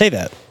 He's allowed to say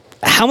that.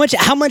 How much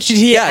did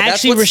he actually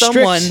that's what restrict?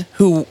 someone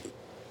who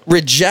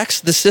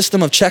rejects the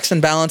system of checks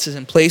and balances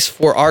in place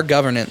for our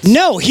governance.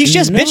 No, he's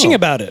just No. bitching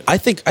about it. I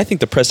think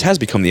the press has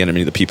become the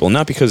enemy of the people,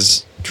 not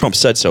because Trump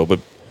said so, but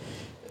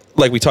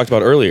like we talked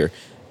about earlier,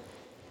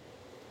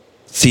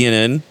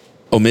 CNN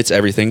omits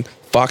everything.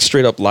 Fox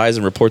straight up lies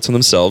and reports on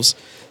themselves.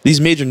 These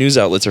major news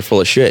outlets are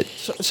full of shit.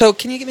 So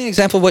can you give me an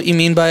example of what you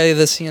mean by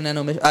the CNN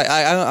omission?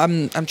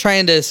 I'm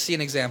trying to see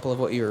an example of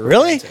what you're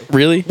Really? referring to.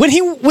 Really?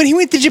 When he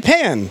went to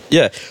Japan.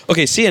 Yeah.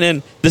 Okay,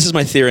 CNN, this is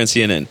my theory on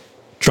CNN.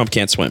 Trump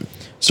can't swim.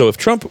 So if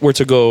Trump were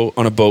to go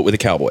on a boat with a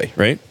cowboy,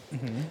 right?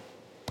 Mm-hmm.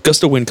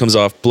 Gust of wind comes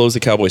off, blows the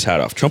cowboy's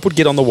hat off. Trump would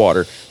get on the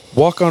water,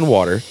 walk on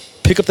water,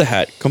 pick up the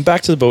hat, come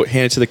back to the boat,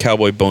 hand it to the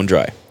cowboy, bone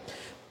dry.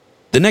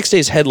 The next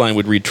day's headline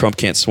would read, Trump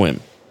can't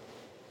swim.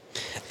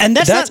 And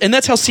that's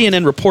how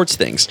CNN reports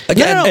things.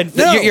 Again,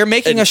 No. You're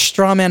making a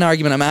straw man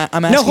argument. I'm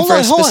asking hold for on,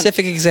 a hold on.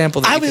 specific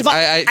example.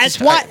 That's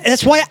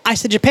why I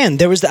said Japan.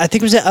 There was, I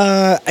think it was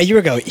a year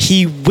ago.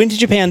 He went to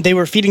Japan. They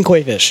were feeding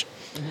koi fish.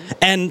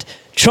 And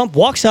Trump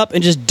walks up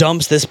and just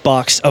dumps this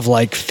box of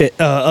like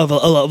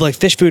like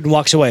fish food and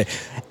walks away.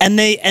 And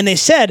they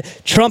said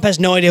Trump has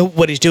no idea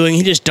what he's doing.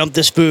 He just dumped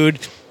this food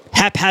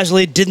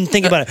haphazardly, didn't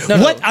think about it. No.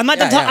 I'm not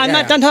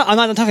done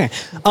talking.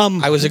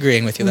 I was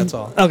agreeing with you. That's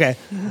all. Okay.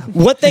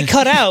 What they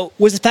cut out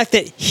was the fact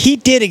that he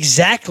did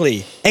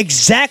exactly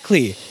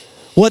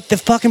what the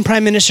fucking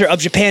prime minister of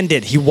Japan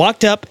did. He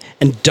walked up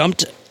and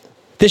dumped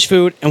fish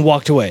food and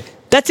walked away.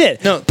 That's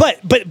it. No.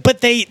 But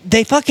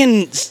they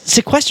fucking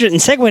sequestered it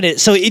and segued it,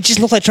 so it just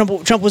looked like Trump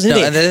was an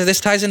idiot. And this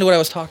ties into what I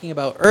was talking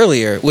about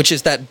earlier, which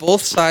is that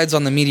both sides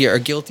on the media are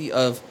guilty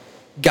of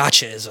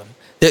gotchaism.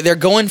 They're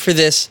going for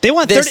this. They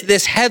want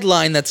this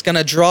headline that's going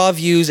to draw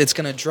views. It's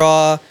going to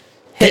draw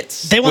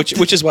hits. They want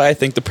which is why I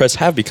think the press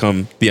have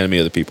become the enemy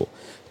of the people.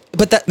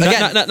 But that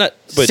again, but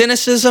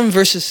cynicism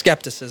versus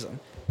skepticism.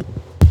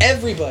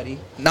 Everybody,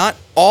 not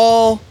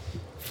all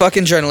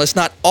fucking journalists,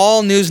 not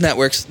all news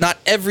networks, not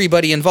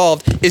everybody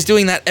involved is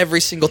doing that every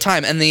single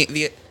time. And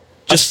the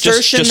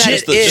assertion that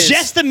it is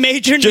just the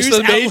major news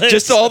outlets.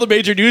 just all the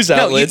major news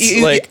outlets.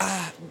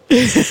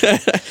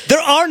 There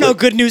are no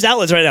good news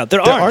outlets right now. There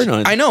are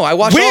none. I know. I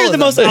watch. We're all of the them.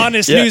 most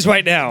honest news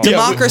right now.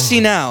 Democracy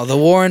Now, the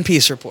War and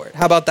Peace Report.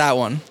 How about that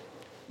one?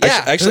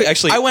 Yeah, actually,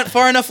 I went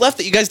far enough left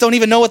that you guys don't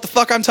even know what the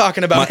fuck I'm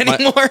talking about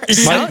anymore.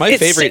 My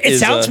favorite is. It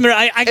sounds familiar.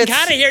 I can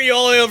kind of hear you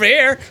all the way over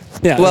here.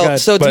 Yeah. Well,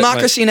 so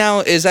Democracy Now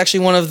is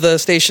actually one of the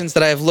stations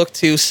that I have looked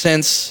to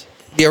since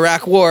the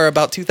Iraq War,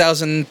 about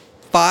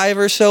 2005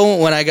 or so,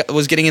 when I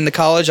was getting into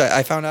college.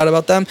 I found out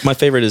about them. My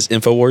favorite is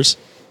InfoWars.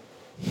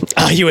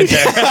 Oh, you went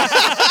there.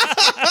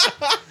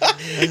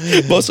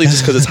 Mostly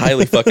just because it's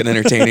highly fucking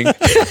entertaining.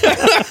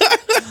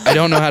 I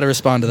don't know how to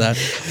respond to that.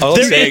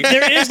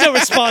 There is no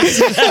response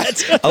to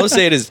that. All I'll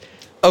say it is,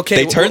 okay,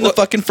 they turned the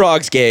fucking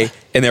frogs gay,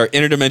 and they're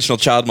interdimensional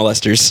child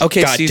molesters.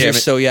 Okay, God Caesar damn it.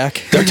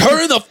 Soyak. They're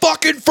turning the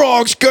fucking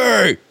frogs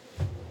gay!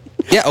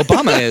 Yeah,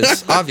 Obama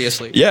is,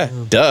 obviously. Yeah,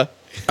 duh.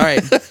 All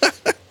right.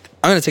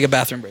 I'm going to take a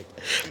bathroom break.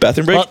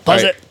 Bathroom break? Pause All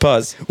right, it.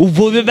 Pause.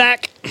 We'll be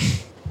back.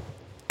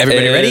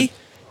 Everybody And- ready?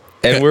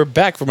 And we're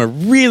back from a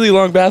really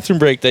long bathroom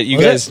break that you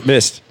guys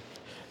missed.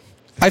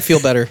 I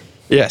feel better.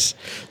 Yes.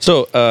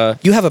 So,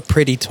 You have a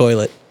pretty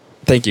toilet.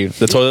 thank you.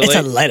 The toilet It's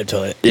a light? light up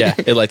toilet. Yeah,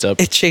 it lights up.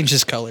 It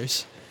changes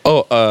colors.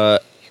 Oh,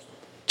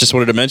 just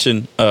wanted to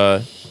mention,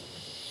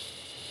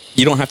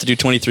 you don't have to do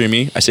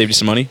 23andMe. I saved you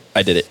some money.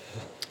 I did it.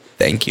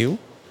 Thank you.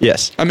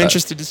 Yes. I'm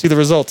interested to see the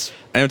results.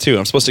 I am too.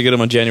 I'm supposed to get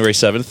them on January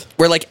 7th.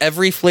 We're like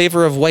every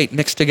flavor of white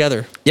mixed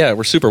together. Yeah,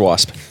 we're Super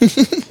Wasp.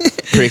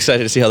 Pretty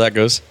excited to see how that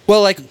goes.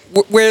 Well, like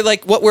we're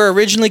like what were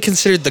originally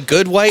considered the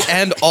good white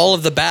and all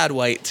of the bad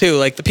white too.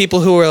 Like the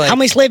people who were like, How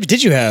many slaves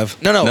did you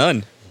have? no,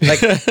 None.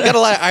 Like we got a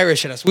lot of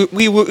Irish in us.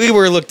 We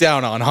were looked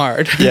down on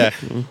hard. Yeah.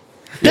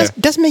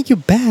 Doesn't make you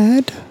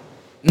bad.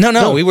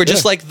 No, we were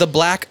just like the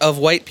black of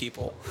white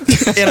people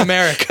in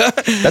America.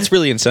 That's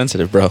really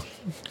insensitive, bro.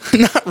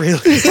 Not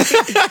really.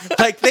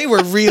 Like they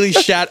were really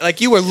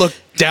like you were looked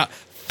down.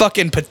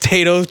 Fucking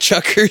potato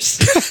chuckers.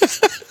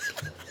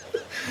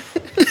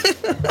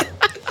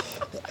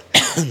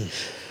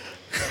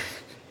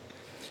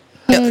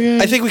 Yeah,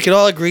 I think we could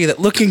all agree that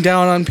looking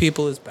down on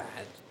people is bad.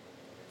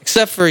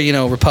 Except for,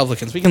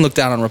 Republicans. We can look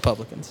down on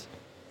Republicans.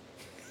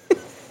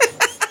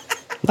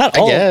 Not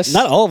I all. guess.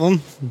 Not all of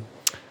them.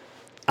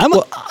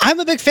 I'm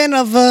a big fan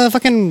of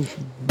fucking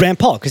Rand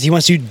Paul because he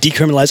wants to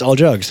decriminalize all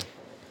drugs.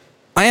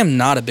 I am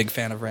not a big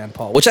fan of Rand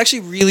Paul, which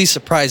actually really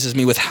surprises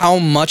me with how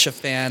much a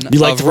fan You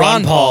like of Ron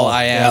Ron Paul Paul,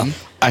 I am. yeah.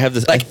 I have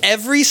this. Like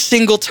every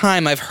single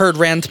time I've heard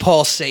Rand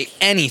Paul say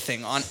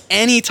anything on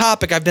any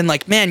topic, I've been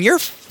like, man, you're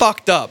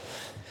fucked up.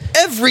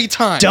 Every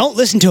time. Don't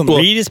listen to him. Well,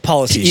 Read his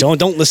policies.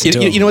 Don't listen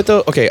to him. You know what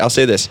though? Okay, I'll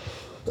say this.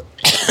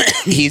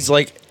 He's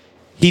like,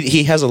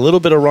 he has a little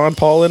bit of Ron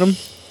Paul in him,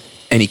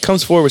 and he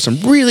comes forward with some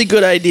really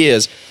good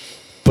ideas,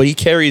 but he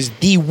carries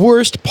the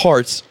worst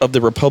parts of the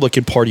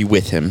Republican Party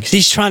with him.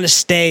 He's trying to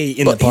stay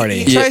in But the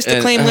party. He tries to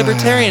and- claim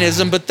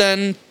libertarianism, but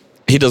then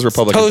He does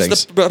Republican toes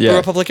things. the Yeah.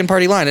 Republican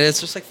Party line, and it's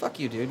just like, fuck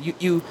you, dude.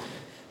 You.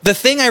 The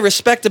thing I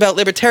respect about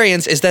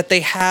libertarians is that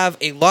they have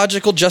a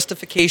logical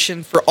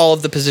justification for all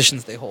of the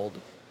positions they hold.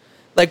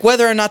 Like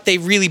whether or not they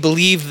really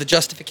believe the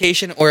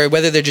justification, or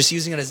whether they're just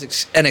using it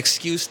as an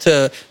excuse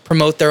to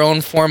promote their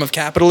own form of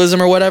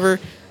capitalism or whatever.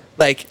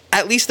 Like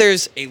at least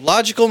there's a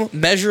logical,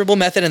 measurable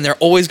method, and they're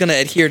always going to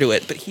adhere to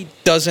it. But he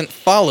doesn't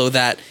follow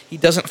that. He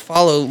doesn't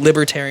follow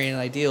libertarian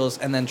ideals,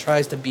 and then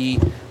tries to be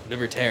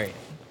libertarian.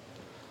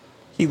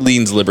 He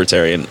leans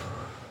libertarian.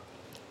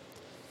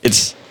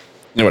 It's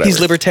whatever. He's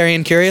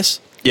libertarian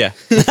curious. Yeah.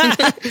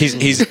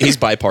 he's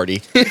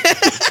bi-party.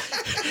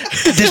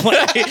 this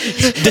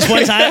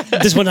one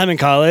time in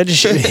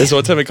college. This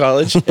one time in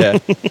college. Yeah.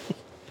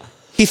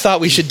 He thought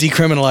we should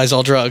decriminalize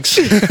all drugs.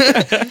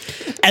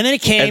 And then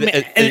it came,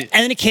 and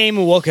then it came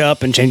and woke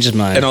up and changed his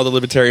mind. And all the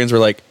libertarians were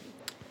like,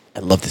 I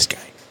love this guy.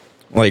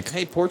 Like,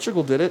 Hey,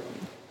 Portugal did it.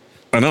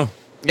 I know.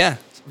 Yeah,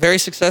 very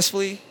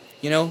successfully,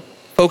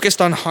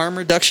 focused on harm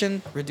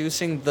reduction,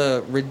 reducing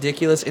the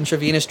ridiculous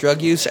intravenous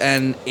drug use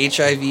and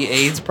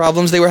HIV/AIDS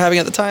problems they were having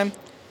at the time.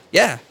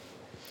 Yeah,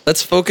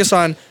 let's focus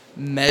on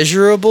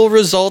measurable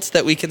results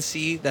that we can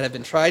see that have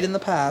been tried in the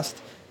past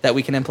that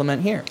we can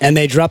implement here. And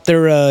they dropped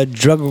their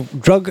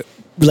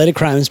drug-related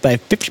crimes by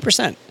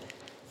 50%.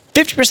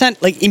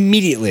 50%, like,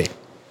 immediately.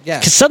 Yeah.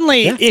 Because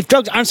suddenly, if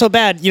drugs aren't so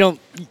bad, you don't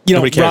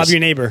Nobody rob cares. your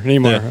neighbor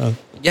anymore. Yeah.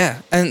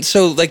 Yeah, and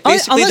so like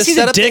basically the Unless he's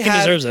a setup they dick and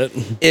have deserves it.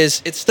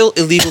 is it's still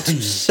illegal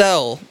to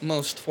sell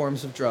most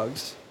forms of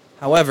drugs.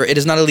 However, it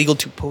is not illegal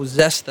to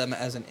possess them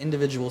as an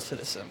individual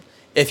citizen.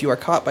 If you are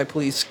caught by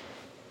police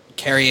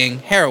carrying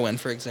heroin,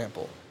 for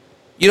example,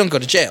 you don't go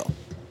to jail.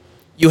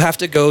 You have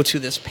to go to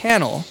this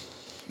panel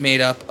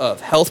made up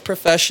of health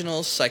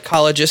professionals,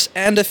 psychologists,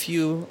 and a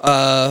few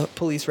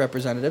police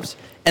representatives,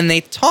 and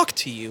they talk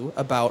to you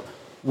about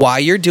why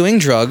you're doing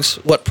drugs,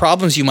 what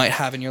problems you might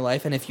have in your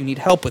life, and if you need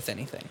help with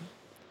anything.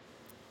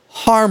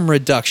 Harm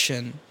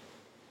reduction.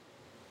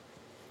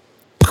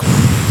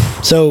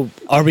 So,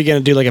 are we going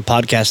to do like a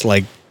podcast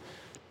like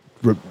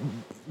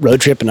road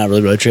trip and not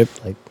really road trip?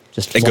 Like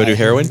just And go do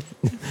heroin?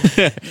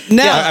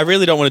 No. I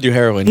really don't want to do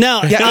heroin.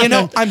 No.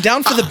 Yeah, I'm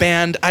down for the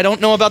band. I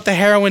don't know about the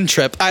heroin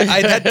trip.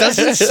 That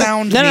doesn't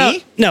sound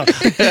me. No.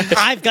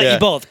 I've got you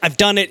both. I've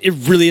done it. It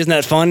really isn't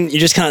that fun. You're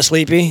just kind of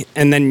sleepy,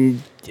 and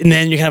then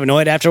you're kind of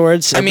annoyed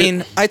afterwards. I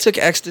mean, I took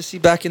ecstasy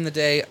back in the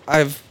day.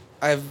 I've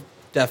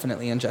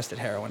definitely ingested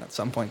heroin at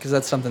some point because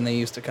that's something they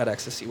used to cut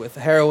ecstasy with.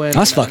 Heroin.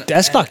 that's fucked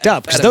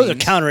up because those are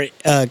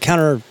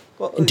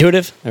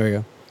counterintuitive. There we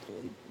go.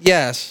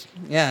 Yes.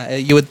 Yeah,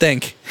 you would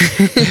think.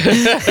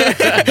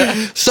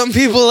 Some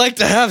people like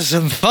to have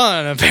some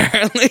fun,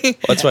 apparently.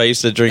 That's why I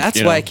used to drink.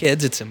 That's why,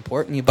 kids, it's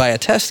important you buy a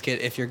test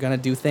kit if you're going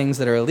to do things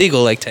that are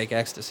illegal, like take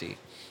ecstasy.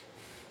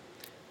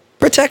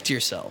 Protect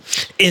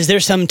yourself. Is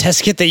there some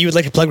test kit that you would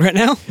like to plug right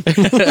now?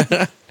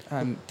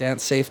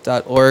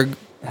 dancesafe.org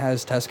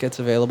has test kits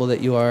available that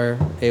you are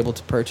able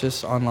to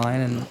purchase online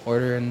and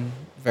order and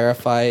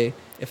verify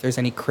if there's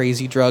any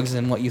crazy drugs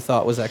in what you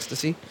thought was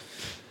ecstasy.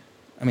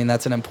 I mean,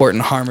 that's an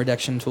important harm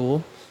reduction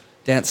tool.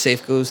 Dance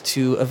Safe goes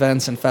to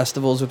events and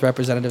festivals with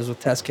representatives with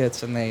test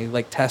kits, and they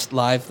like test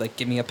live, like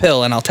give me a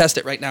pill, and I'll test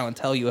it right now and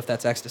tell you if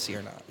that's ecstasy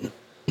or not.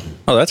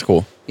 Oh, that's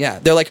cool. Yeah,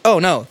 they're like, oh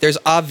no, there's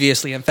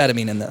obviously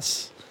amphetamine in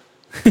this.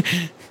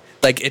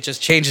 Like it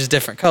just changes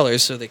different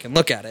colors, so they can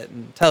look at it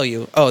and tell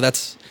you, oh,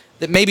 that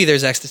maybe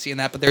there's ecstasy in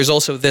that, but there's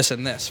also this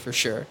and this for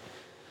sure.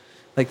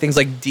 Like things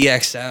like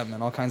DXM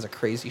and all kinds of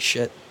crazy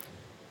shit.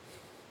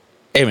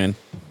 Hey, man.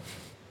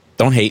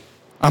 Don't hate.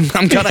 I'm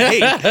gonna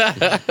hate.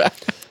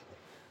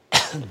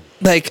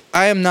 Like,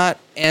 I am not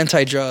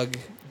anti-drug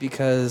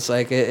because,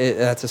 like,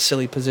 that's a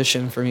silly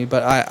position for me.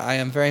 But I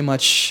am very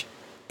much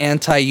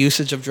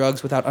anti-usage of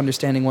drugs without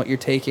understanding what you're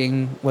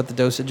taking, what the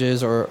dosage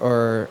is,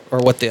 or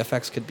what the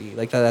effects could be.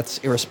 Like, that's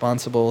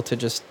irresponsible to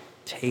just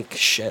take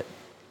shit.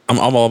 I'm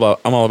all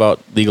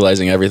about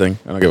legalizing everything.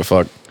 I don't give a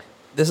fuck.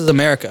 This is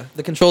America.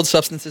 The Controlled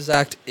Substances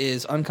Act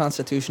is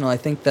unconstitutional. I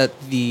think that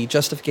the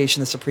justification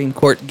the Supreme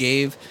Court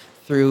gave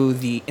through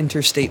the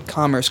Interstate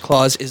Commerce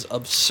Clause is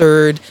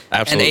absurd.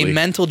 Absolutely. And a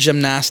mental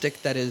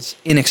gymnastic that is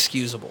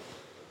inexcusable.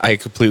 I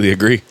completely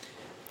agree.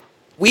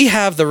 We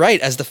have the right,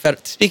 as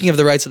speaking of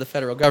the rights of the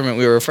federal government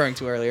we were referring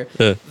to earlier,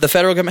 the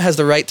federal government has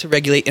the right to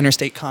regulate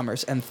interstate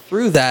commerce, and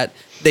through that,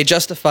 they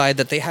justified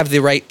that they have the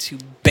right to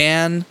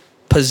ban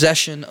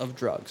possession of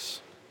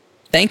drugs.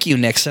 Thank you,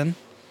 Nixon.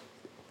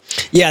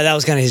 Yeah, that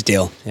was kind of his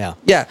deal. Yeah.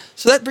 Yeah,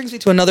 so that brings me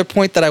to another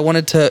point that I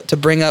wanted to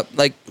bring up,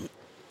 like,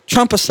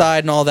 Trump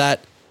aside and all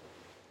that.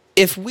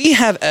 If we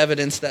have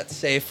evidence that,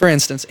 say, for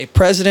instance, a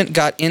president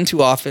got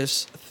into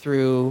office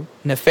through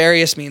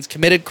nefarious means,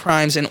 committed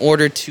crimes in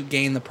order to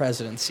gain the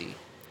presidency,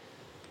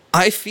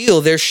 I feel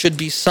there should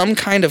be some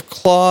kind of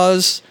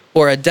clause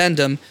or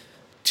addendum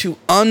to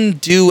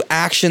undo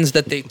actions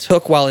that they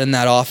took while in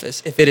that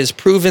office if it is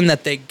proven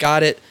that they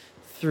got it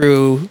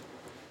through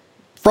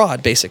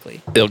fraud,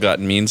 basically.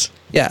 Ill-gotten means.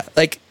 Yeah,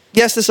 like,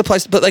 yes, this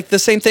applies, but, like, the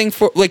same thing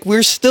for, like,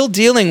 we're still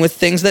dealing with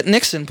things that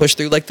Nixon pushed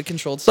through, like the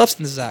Controlled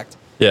Substances Act.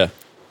 Yeah.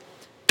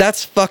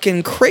 That's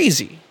fucking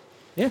crazy.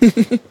 Yeah.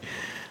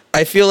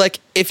 I feel like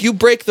if you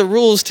break the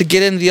rules to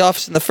get into the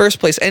office in the first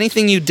place,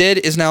 anything you did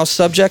is now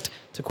subject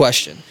to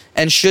question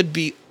and should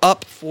be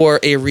up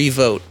for a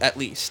revote, at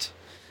least.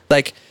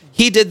 Like,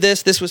 he did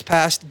this, this was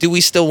passed, do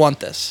we still want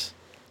this?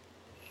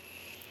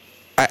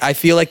 I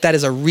feel like that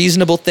is a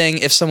reasonable thing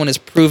if someone is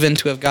proven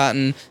to have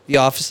gotten the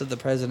office of the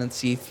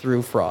presidency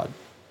through fraud.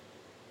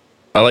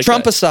 I like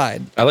Trump that.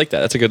 aside. I like that.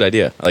 That's a good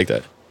idea. I like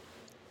that.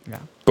 Yeah.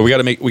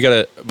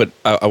 But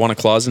I want a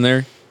clause in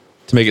there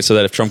to make it so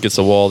that if Trump gets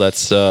a wall,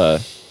 that's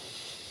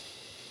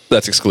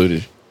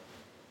excluded.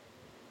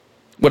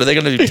 What are they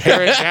going to do?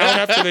 Tear it down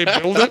after they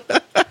build it?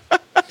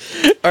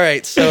 All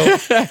right, so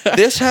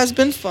this has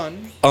been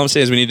fun. All I'm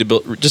saying is we need to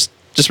build just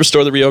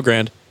restore the Rio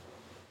Grande.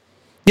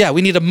 Yeah,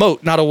 we need a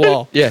moat, not a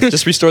wall. Yeah,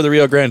 just restore the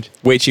Rio Grande.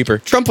 Way cheaper.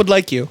 Trump would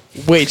like you.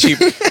 Way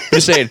cheaper. I'm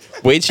just saying,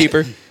 way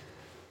cheaper,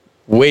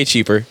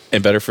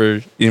 and better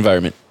for the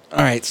environment.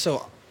 All right,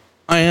 so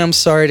I am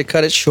sorry to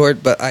cut it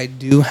short, but I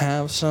do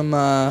have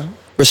some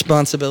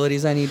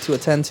responsibilities I need to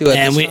attend to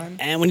at this time.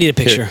 And we need a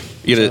picture.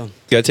 Here, you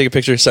gotta take a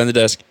picture, sign the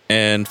desk,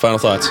 and final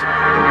thoughts.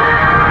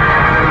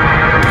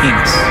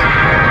 Penis.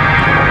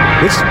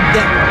 Which,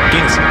 yeah,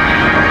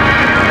 Penis.